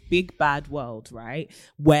live in this big, bad world, right?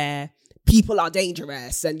 Where people are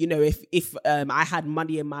dangerous. And, you know, if I had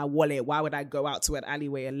money in my wallet, why would I go out to an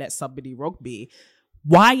alleyway and let somebody rob me?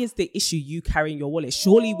 Why is the issue you carrying your wallet?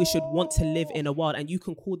 Surely we should want to live in a world, and you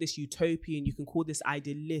can call this utopian, you can call this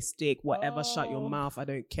idealistic, whatever, shut your mouth, I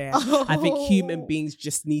don't care. I think human beings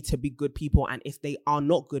just need to be good people, and if they are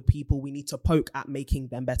not good people, we need to poke at making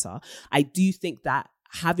them better. I do think that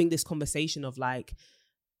having this conversation of like,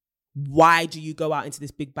 why do you go out into this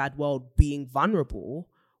big bad world being vulnerable?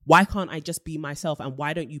 Why can't I just be myself? And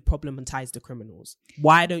why don't you problematize the criminals?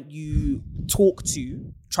 Why don't you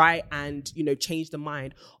try and, you know, change the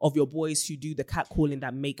mind of your boys who do the catcalling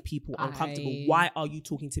that make people uncomfortable? Why are you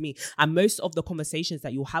talking to me? And most of the conversations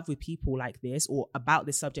that you'll have with people like this or about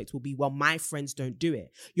this subject will be, well, my friends don't do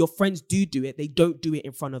it. Your friends do it. They don't do it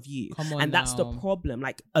in front of you. And that's the problem.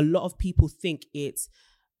 Like, a lot of people think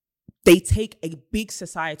they take a big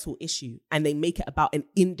societal issue and they make it about an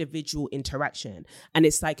individual interaction. And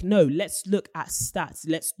it's like, no, let's look at stats.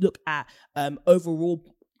 Let's look at overall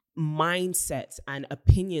mindsets and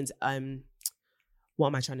opinions. What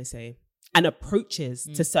am I trying to say? And approaches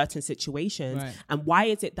to certain situations. Right. And why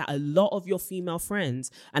is it that a lot of your female friends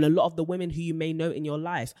and a lot of the women who you may know in your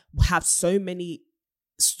life have so many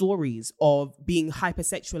stories of being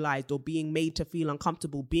hypersexualized or being made to feel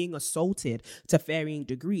uncomfortable, being assaulted to varying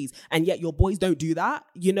degrees, and yet your boys don't do that.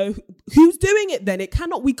 You know, who's doing it then?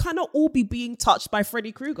 We cannot all be being touched by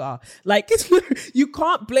Freddy Krueger. Like, you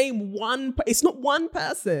can't blame it's not one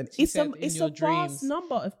person. It's a vast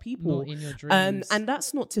number of people. Not in your dreams. And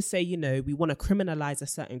that's not to say, you know, we want to criminalize a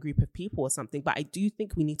certain group of people or something, but I do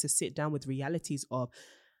think we need to sit down with realities of,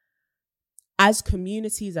 as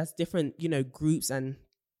communities, as different, you know, groups and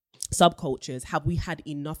subcultures, have we had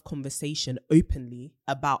enough conversation openly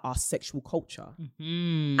about our sexual culture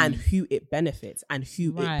and who it benefits and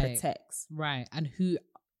who it protects? Right. And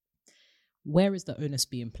where is the onus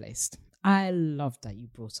being placed? I love that you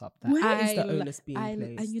brought up that. Where is the onus being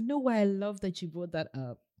placed? And you know why I love that you brought that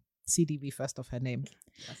up? CDB, first off, her name.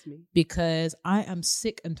 That's me. Because I am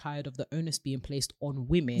sick and tired of the onus being placed on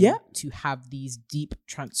women to have these deep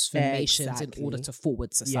transformations in order to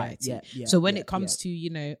forward society. So when it comes to, you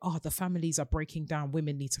know, the families are breaking down,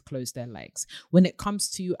 women need to close their legs. When it comes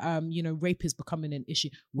to, you know, rape is becoming an issue,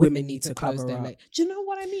 women need to close their legs. Do you know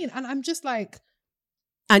what I mean? And I'm just like...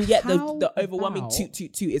 And yet the overwhelming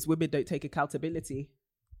toot is women don't take accountability.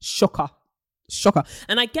 Shocker.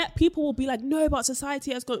 And I get people will be like, no, but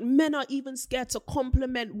society has gone, men are even scared to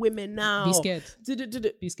compliment women now. Be scared.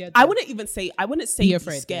 Be scared. I wouldn't say be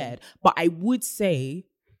scared, but I would say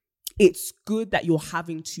it's good that you're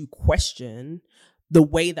having to question the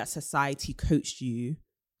way that society coached you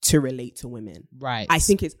to relate to women. Right. I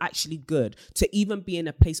think it's actually good to even be in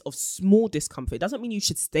a place of small discomfort. It doesn't mean you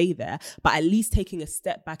should stay there, but at least taking a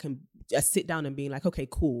step back and sit down and being like, okay,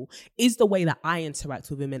 cool. Is the way that I interact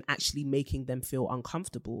with women actually making them feel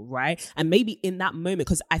uncomfortable, right? And maybe in that moment,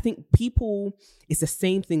 because I think it's the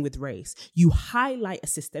same thing with race. You highlight a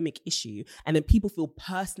systemic issue and then people feel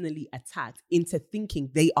personally attacked into thinking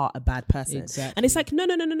they are a bad person. Exactly. And it's like,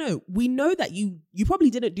 no. We know that you probably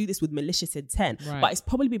didn't do this with malicious intent, but it's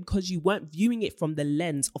probably because you weren't viewing it from the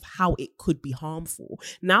lens of how it could be harmful.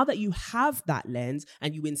 Now that you have that lens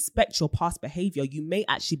and you inspect your past behavior, you may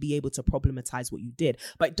actually be able to problematize what you did,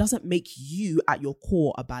 but it doesn't make you at your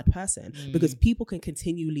core a bad person because people can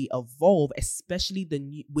continually evolve, especially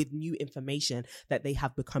with new information that they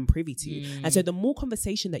have become privy to. And so the more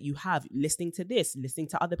conversation that you have, listening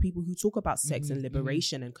to other people who talk about sex and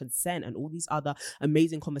liberation and consent and all these other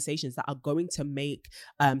amazing conversations that are going to make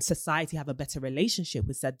society have a better relationship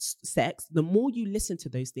with sex, the more you listen to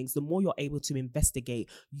those things, the more you're able to investigate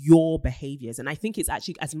your behaviors. And I think it's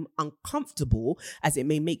actually, as uncomfortable as it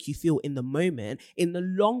may make you feel in the moment, in the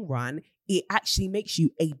long run, it actually makes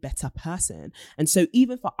you a better person. And so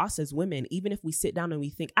even for us as women, even if we sit down and we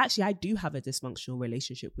think, actually, I do have a dysfunctional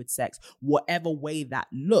relationship with sex, whatever way that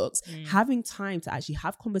looks, having time to actually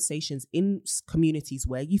have conversations in communities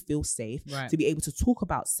where you feel safe, to be able to talk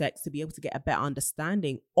about sex, to be able to get a better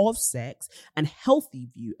understanding of sex and healthy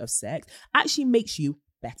view of sex actually makes you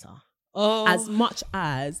better. As much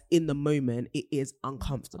as in the moment it is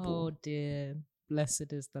uncomfortable. Oh dear.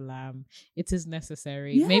 Blessed is the Lamb. It is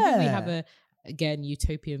necessary. Yeah. Maybe we have a, again,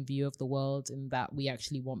 utopian view of the world in that we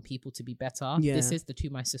actually want people to be better. Yeah. This is the To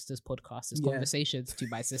My Sisters podcast. It's conversations to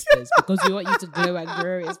my sisters because we want you to glow and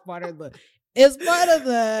grow. It's part of the,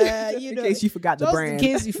 you know. In case you forgot the brand. In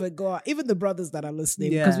case you forgot. Even the brothers that are listening,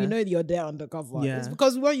 because we know you're there undercover. Yeah. It's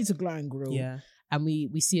because we want you to glow and grow. Yeah. And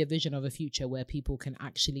we see a vision of a future where people can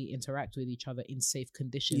actually interact with each other in safe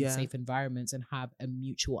conditions, safe environments, and have a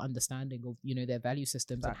mutual understanding of, you know, their value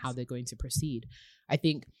systems and how they're going to proceed. I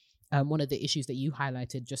think one of the issues that you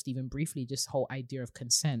highlighted just even briefly, just whole idea of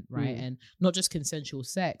consent, right? And not just consensual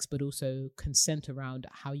sex, but also consent around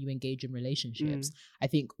how you engage in relationships. I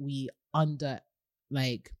think we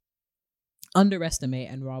underestimate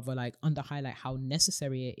and rather like under highlight how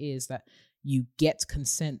necessary it is that you get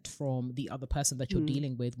consent from the other person that you're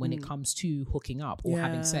dealing with when it comes to hooking up or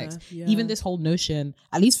having sex. Even this whole notion,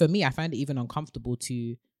 at least for me, I find it even uncomfortable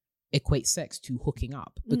to equate sex to hooking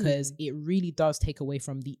up because it really does take away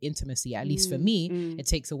from the intimacy. At least for me, it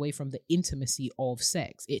takes away from the intimacy of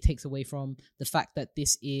sex. It takes away from the fact that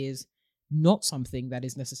this is not something that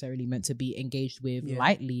is necessarily meant to be engaged with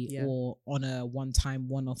lightly or on a one-time,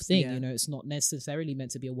 one-off thing. You know, it's not necessarily meant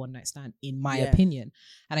to be a one-night stand, in my opinion.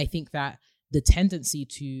 And I think that the tendency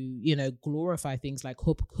to, you know, glorify things like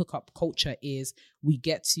hookup culture is we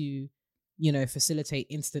get to, you know, facilitate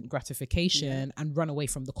instant gratification and run away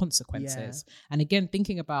from the consequences. And again,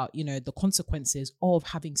 thinking about, you know, the consequences of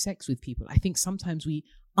having sex with people, I think sometimes we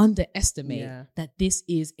underestimate that this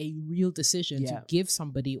is a real decision to give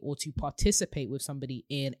somebody or to participate with somebody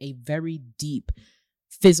in a very deep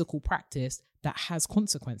physical practice that has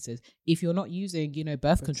consequences. If you're not using, you know,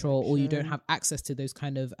 birth control or you don't have access to those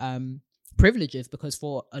kind of privileges, because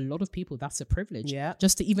for a lot of people that's a privilege,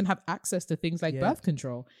 just to even have access to things like birth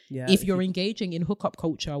control. If you're engaging in hookup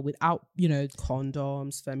culture without, you know,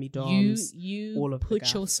 condoms, femidoms, you all of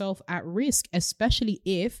put yourself at risk, especially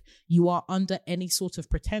if you are under any sort of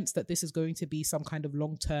pretense that this is going to be some kind of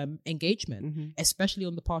long-term engagement. Especially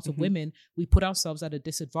on the part of women, we put ourselves at a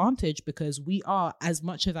disadvantage because we are, as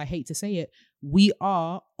much as I hate to say it, we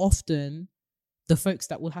are often the folks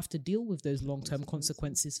that will have to deal with those long-term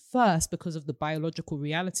consequences first, because of the biological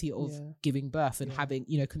reality of giving birth and having,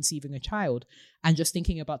 you know, conceiving a child. And just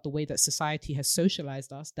thinking about the way that society has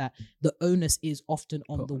socialized us, that the onus is often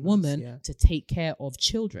on the woman to take care of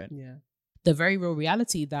children. The very real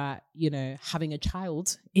reality that, you know, having a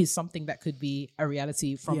child is something that could be a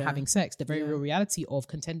reality from having sex. The very real reality of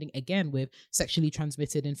contending again with sexually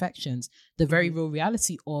transmitted infections. The very real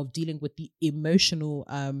reality of dealing with the emotional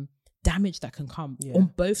damage that can come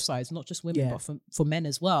on both sides, not just women, but for men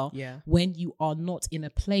as well. When you are not in a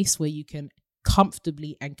place where you can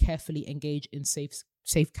comfortably and carefully engage in safe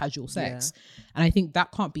casual sex. And I think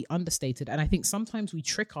that can't be understated. And I think sometimes we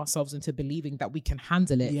trick ourselves into believing that we can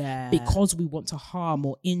handle it because we want to harm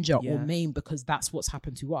or injure or maim, because that's what's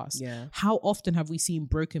happened to us. How often have we seen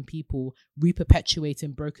broken people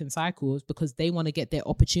re-perpetuating broken cycles because they want to get their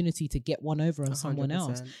opportunity to get one over on 100%. Someone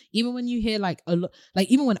else? Even when you hear like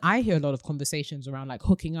even when I hear a lot of conversations around like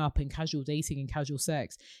hooking up and casual dating and casual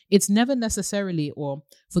sex, it's never necessarily, or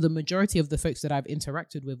for the majority of the folks that I've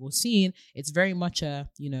interacted with or seen, it's very much a,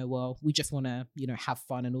 you know, well, we just want to, you know, have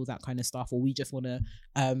fun and all that kind of stuff, or we just want to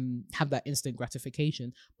have that instant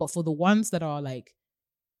gratification. But for the ones that are like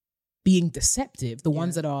being deceptive, the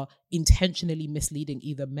ones that are intentionally misleading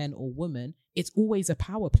either men or women, it's always a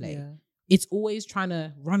power play. It's always trying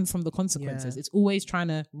to run from the consequences. It's always trying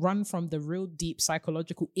to run from the real deep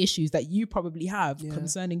psychological issues that you probably have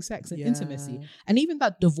concerning sex and intimacy. And even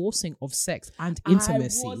that divorcing of sex and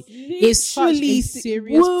intimacy is such a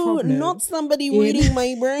serious problem. Not somebody reading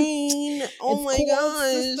my brain. Oh my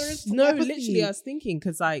gosh. No, literally, I was thinking,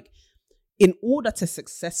 because like, in order to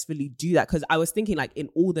successfully do that, because I was thinking like in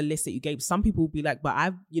all the lists that you gave, some people will be like, but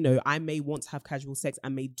I may want to have casual sex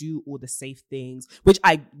and may do all the safe things, which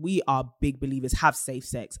we are big believers, have safe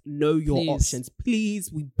sex, know your options.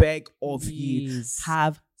 Please, we beg of you,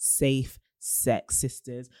 have safe sex,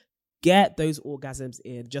 sisters. Get those orgasms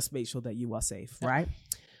in, just make sure that you are safe, right?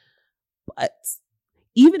 But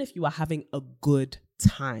even if you are having a good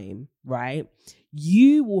time, right,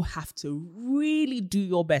 you will have to really do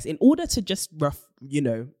your best in order to just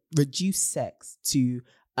reduce sex to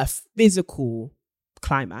a physical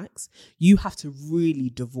climax. You have to really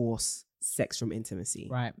divorce sex from intimacy.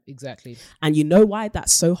 Right, exactly. And you know why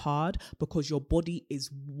that's so hard? Because your body is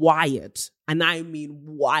wired, and I mean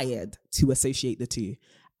wired, to associate the two.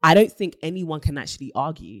 I don't think anyone can actually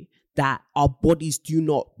argue that our bodies do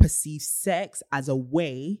not perceive sex as a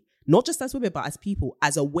way, not just as women, but as people,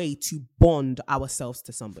 as a way to bond ourselves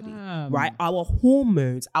to somebody, right? Our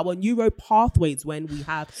hormones, our neuro pathways, when we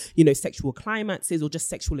have, you know, sexual climaxes or just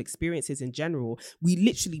sexual experiences in general, we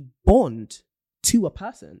literally bond to a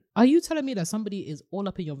person. Are you telling me that somebody is all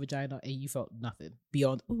up in your vagina and you felt nothing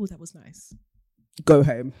beyond, oh, that was nice? Go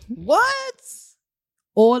home. What?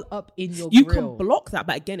 All up in your You grill. can block that,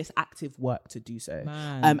 but again, it's active work to do so.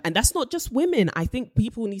 And that's not just women. I think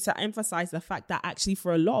people need to emphasize the fact that actually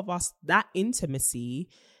for a lot of us, that intimacy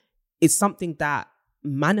is something that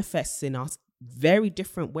manifests in us very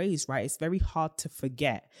different ways, right? It's very hard to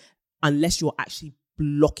forget unless you're actually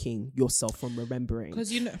blocking yourself from remembering,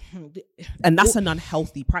 because you know, and that's an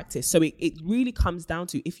unhealthy practice. So it really comes down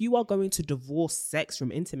to, if you are going to divorce sex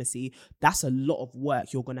from intimacy, that's a lot of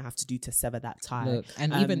work you're going to have to do to sever that tie. Look,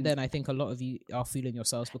 and even then, I think a lot of you are fooling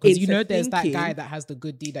yourselves, because you know there's that guy that has the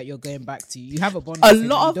good deed that you're going back to. You have a bond. You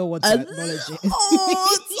don't want to acknowledge it.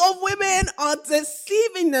 Lots of women are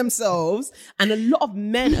deceiving themselves, and a lot of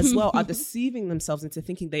men as well are deceiving themselves into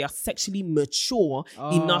thinking they are sexually mature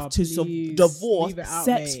enough to divorce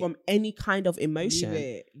sex from any kind of emotion.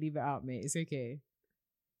 Leave it out, mate. It's okay.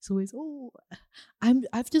 It's always,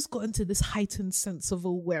 I've just gotten to this heightened sense of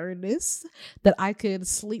awareness that I can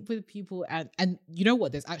sleep with people, and you know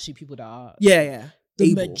what? There's actually people that are the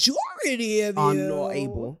able. Majority of are you not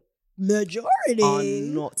able. Majority are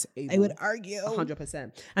not able. I would argue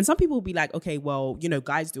 100%. And some people will be like, okay, well, you know,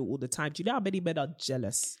 guys do it all the time. Do you know how many men are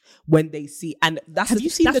jealous when they see? And that's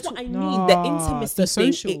what I mean. The intimacy, the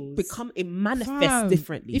social, it manifests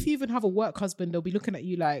differently. If you even have a work husband, they'll be looking at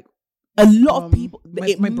you like, a lot of people,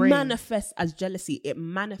 it manifests as jealousy. It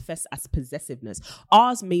manifests as possessiveness.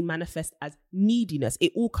 Ours may manifest as neediness.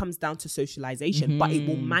 It all comes down to socialization, but it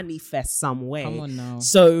will manifest some way. Come on now.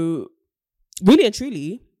 So really and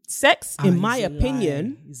truly, sex, in my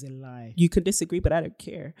opinion, is a lie. You can disagree, but I don't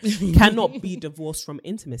care. Cannot be divorced from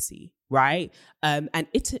intimacy, right? And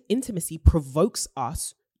intimacy provokes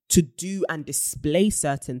us to do and display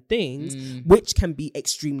certain things, which can be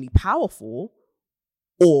extremely powerful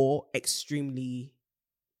or extremely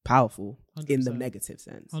powerful 100%. In the negative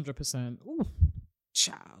sense. 100%. Ooh,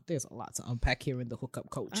 child, there's a lot to unpack here in the hookup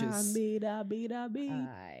cultures.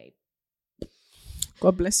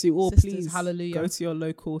 God bless you all. Sisters, please hallelujah. Go to your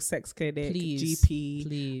local sex clinic, please, GP.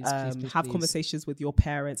 Please, have conversations with your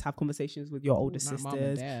parents. Have conversations with your older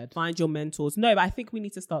sisters. Find your mentors. No, but I think we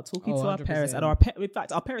need to start talking to our 100%. Parents. And in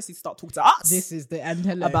fact, our parents need to start talking to us. This is the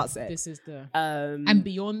about sex. This is the and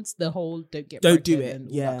beyond the whole don't do it.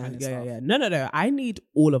 Yeah. No. I need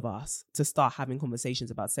all of us to start having conversations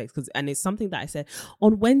about sex and it's something that I said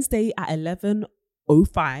on Wednesday at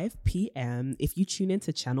 11:05 p.m. If you tune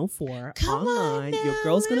into Channel 4 online, your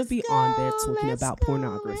girl's gonna be on there talking about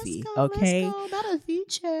pornography. Okay. About a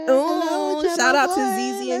feature. Oh, shout out to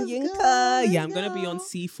Zizi and Yinka. Yeah, I'm gonna be on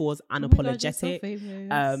C4's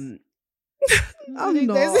Unapologetic. I'm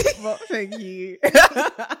not, but thank you.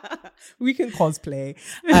 We can cosplay.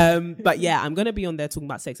 But yeah, I'm going to be on there talking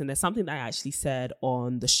about sex. And there's something that I actually said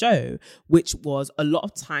on the show, which was a lot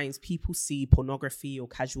of times people see pornography or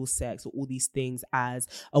casual sex or all these things as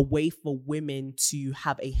a way for women to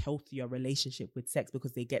have a healthier relationship with sex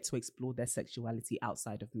because they get to explore their sexuality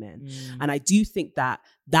outside of men. And I do think that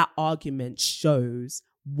argument shows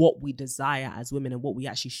what we desire as women and what we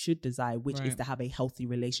actually should desire, which is to have a healthy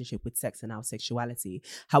relationship with sex and our sexuality.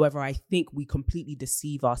 However, I think we completely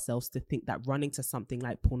deceive ourselves to think that running to something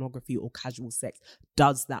like pornography or casual sex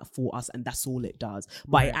does that for us and that's all it does.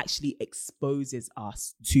 But it actually exposes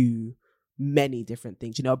us to many different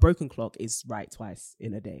things. You know, a broken clock is right twice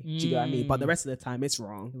in a day. Do you know what I mean? But the rest of the time it's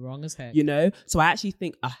wrong. Wrong as heck. You know? So I actually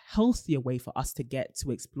think a healthier way for us to get to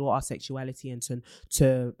explore our sexuality and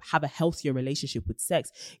to have a healthier relationship with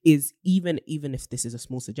sex is even if this is a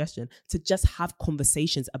small suggestion, to just have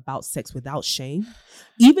conversations about sex without shame.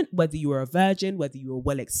 Even whether you are a virgin, whether you are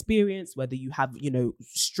well experienced, whether you have, you know,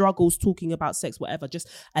 struggles talking about sex, whatever, just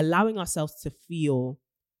allowing ourselves to feel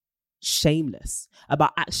shameless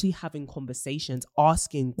about actually having conversations,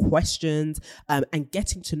 asking questions, and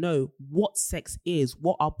getting to know what sex is,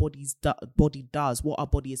 what our body does, what our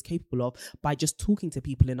body is capable of by just talking to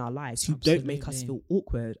people in our lives who don't make us feel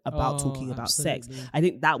awkward about talking about sex. I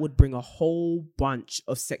think that would bring a whole bunch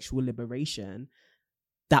of sexual liberation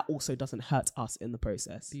that also doesn't hurt us in the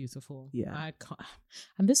process. Beautiful. Yeah. I can't.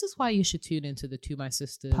 And this is why you should tune into the To My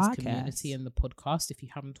Sisters community and the podcast if you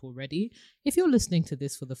haven't already. If you're listening to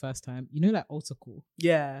this for the first time, you know that article.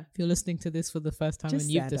 Yeah. If you're listening to this for the first time and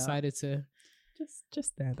you've decided to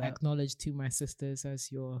just acknowledge To My Sisters as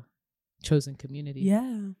your chosen community.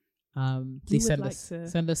 Yeah. Please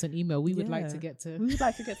send us an email. We would like to get to know you. We'd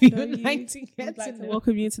like to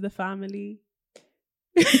welcome you into the family.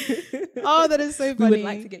 Oh, that is so funny. We would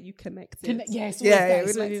like to get you connected. Yes, we'd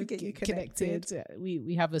like to get you connected.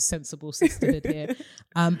 We have a sensible sisterhood here.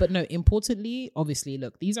 But no, importantly, obviously,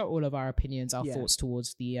 look, these are all of our opinions, our thoughts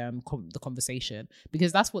towards the conversation,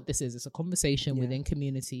 because that's what this is. It's a conversation within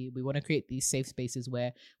community. We want to create these safe spaces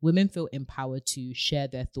where women feel empowered to share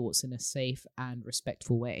their thoughts in a safe and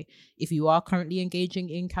respectful way. If you are currently engaging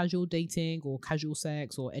in casual dating or casual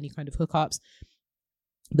sex or any kind of hookups,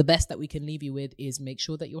 the best that we can leave you with is make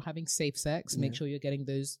sure that you're having safe sex. Make sure you're getting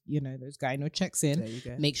those gyno checks in.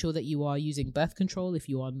 Make sure that you are using birth control if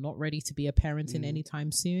you are not ready to be a parent in any time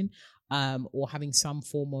soon, or having some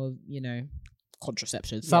form of,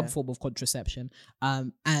 contraception, some form of contraception.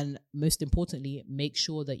 And most importantly, make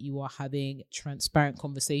sure that you are having transparent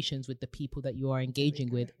conversations with the people that you are engaging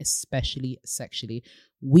with, especially sexually.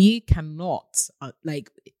 We cannot,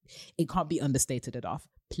 it can't be understated enough.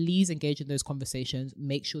 Please engage in those conversations.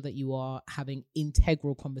 Make sure that you are having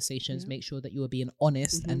integral conversations. Make sure that you are being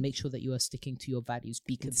honest and make sure that you are sticking to your values.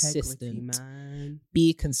 Be consistent.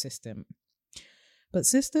 Be consistent. But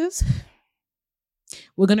sisters,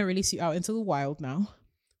 we're going to release you out into the wild now.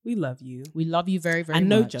 We love you. We love you very, very much. And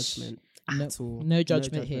no judgment at all. No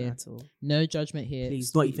judgment here. At all. No judgment here.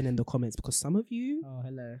 Please, not even in the comments, because some of you. Oh,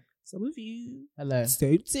 hello. Some of you. Hello.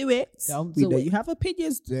 Don't do it. We know you have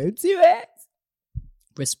opinions. Don't do it.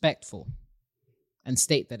 Respectful. And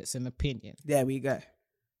state that it's an opinion. There we go.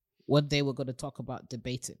 One day we're going to talk about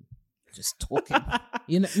debating. Just talking.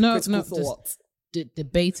 Just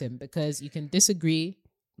debating, because you can disagree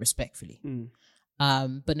respectfully.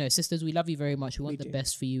 But no, sisters, we love you very much. We want the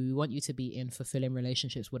best for you. We want you to be in fulfilling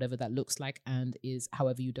relationships, whatever that looks like and is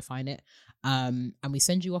however you define it. And we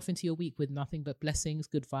send you off into your week with nothing but blessings,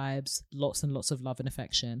 good vibes, lots and lots of love and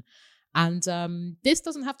affection. And this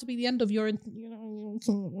doesn't have to be the end of your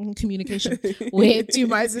communication with To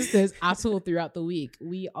My Sisters at all throughout the week.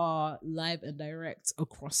 We are live and direct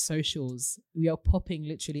across socials. We are popping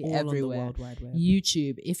literally all everywhere. On the World Wide Web.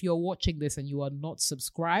 YouTube. If you're watching this and you are not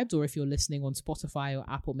subscribed, or if you're listening on Spotify or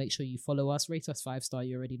Apple, make sure you follow us. Rate us 5-star.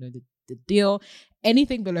 You already know the deal.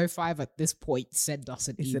 Anything below 5 at this point, send us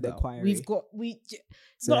an email. An inquiry.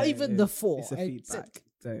 It's not even the 4. It's a feedback.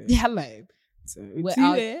 Hello. So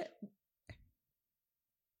do it.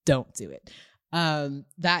 Don't do it.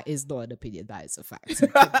 That is not an opinion. That is a fact.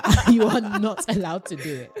 You are not allowed to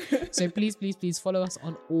do it. So please follow us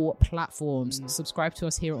on all platforms. Subscribe to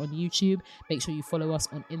us here on YouTube. Make sure you follow us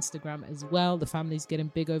on Instagram as well. The family's getting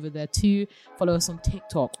big over there too. Follow us on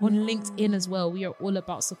TikTok, on LinkedIn as well. We are all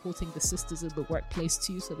about supporting the sisters in the workplace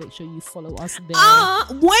too. So make sure you follow us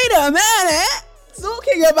there. Wait a minute.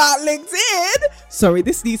 Talking about LinkedIn. Sorry,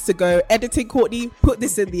 this needs to go. Editing, Courtney, put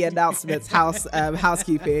this in the announcements.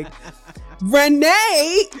 Housekeeping.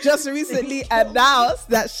 Renee just recently announced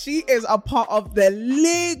that she is a part of the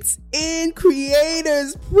LinkedIn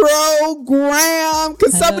Creators Program.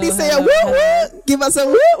 Can somebody say a woo woo? Give us a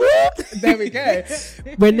woo woo. There we go.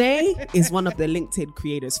 Renee is one of the LinkedIn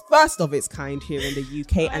creators, first of its kind here in the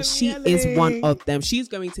UK, and she is one of them. She's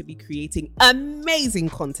going to be creating amazing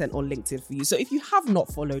content on LinkedIn for you. So if you have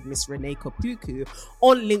not followed Miss Renee Kapuku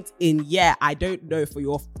on LinkedIn, I don't know for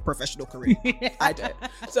your professional career. I don't.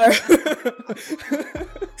 So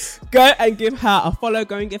go and give her a follow.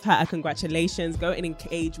 Go and give her a congratulations. Go and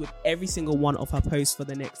engage with every single one of her posts for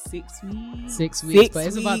the next 6 weeks. 6 weeks, but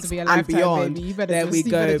it's about to be a lifetime, beyond. Baby. You better there just, we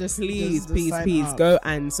go. Just, please go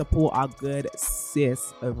and support our good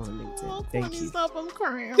sis over on LinkedIn. Thank you. Stop, I'm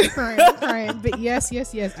crying. But yes,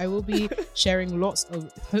 I will be sharing lots of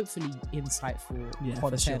hopefully insightful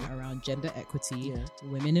content around gender equity,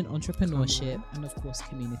 women in entrepreneurship, and of course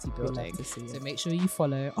community building. So make sure you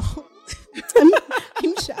follow.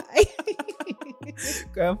 I'm shy.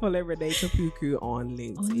 Go and follow Renee Kapuku on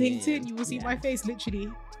LinkedIn. On LinkedIn, you will see my face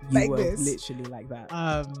literally literally like that.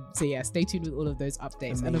 So stay tuned with all of those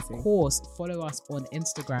updates. Amazing. And of course, follow us on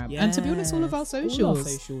Instagram. And to be honest, all of our socials. All our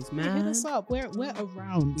socials, man. Hit us up. We're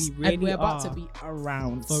around. We really and we're about are. to be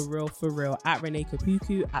around. For real. At Renee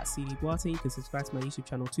Kapuku, at Celie Boateng. You can subscribe to my YouTube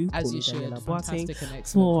channel too. As you should. Fantastic and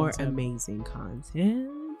for content. Amazing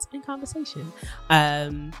content and conversation.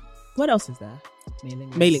 What else is there?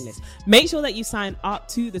 Mailing list. Make sure that you sign up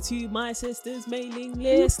to the To My Sisters mailing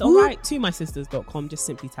list. All right, tomysisters.com. Just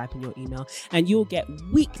simply type in your email and you'll get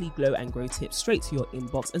weekly Glow and Grow tips straight to your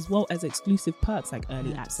inbox, as well as exclusive perks like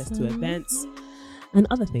early access to events and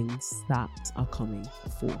other things that are coming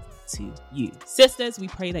forth to you. Sisters, we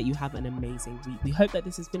pray that you have an amazing week. We hope that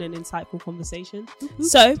this has been an insightful conversation.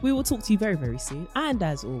 So we will talk to you very, very soon. And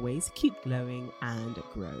as always, keep glowing and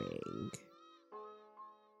growing.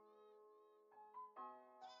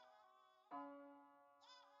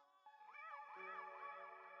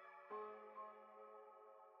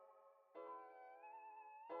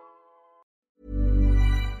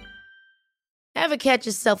 Ever catch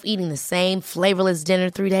yourself eating the same flavorless dinner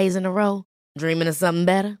 3 days in a row? Dreaming of something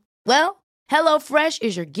better? Well, HelloFresh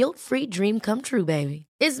is your guilt-free dream come true, baby.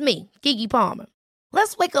 It's me, Keke Palmer.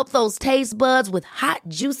 Let's wake up those taste buds with hot,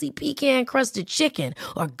 juicy pecan-crusted chicken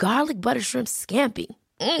or garlic butter shrimp scampi.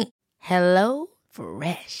 Hello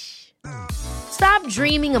Fresh. Stop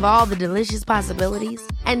dreaming of all the delicious possibilities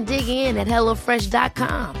and dig in at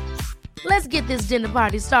HelloFresh.com. Let's get this dinner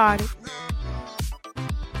party started.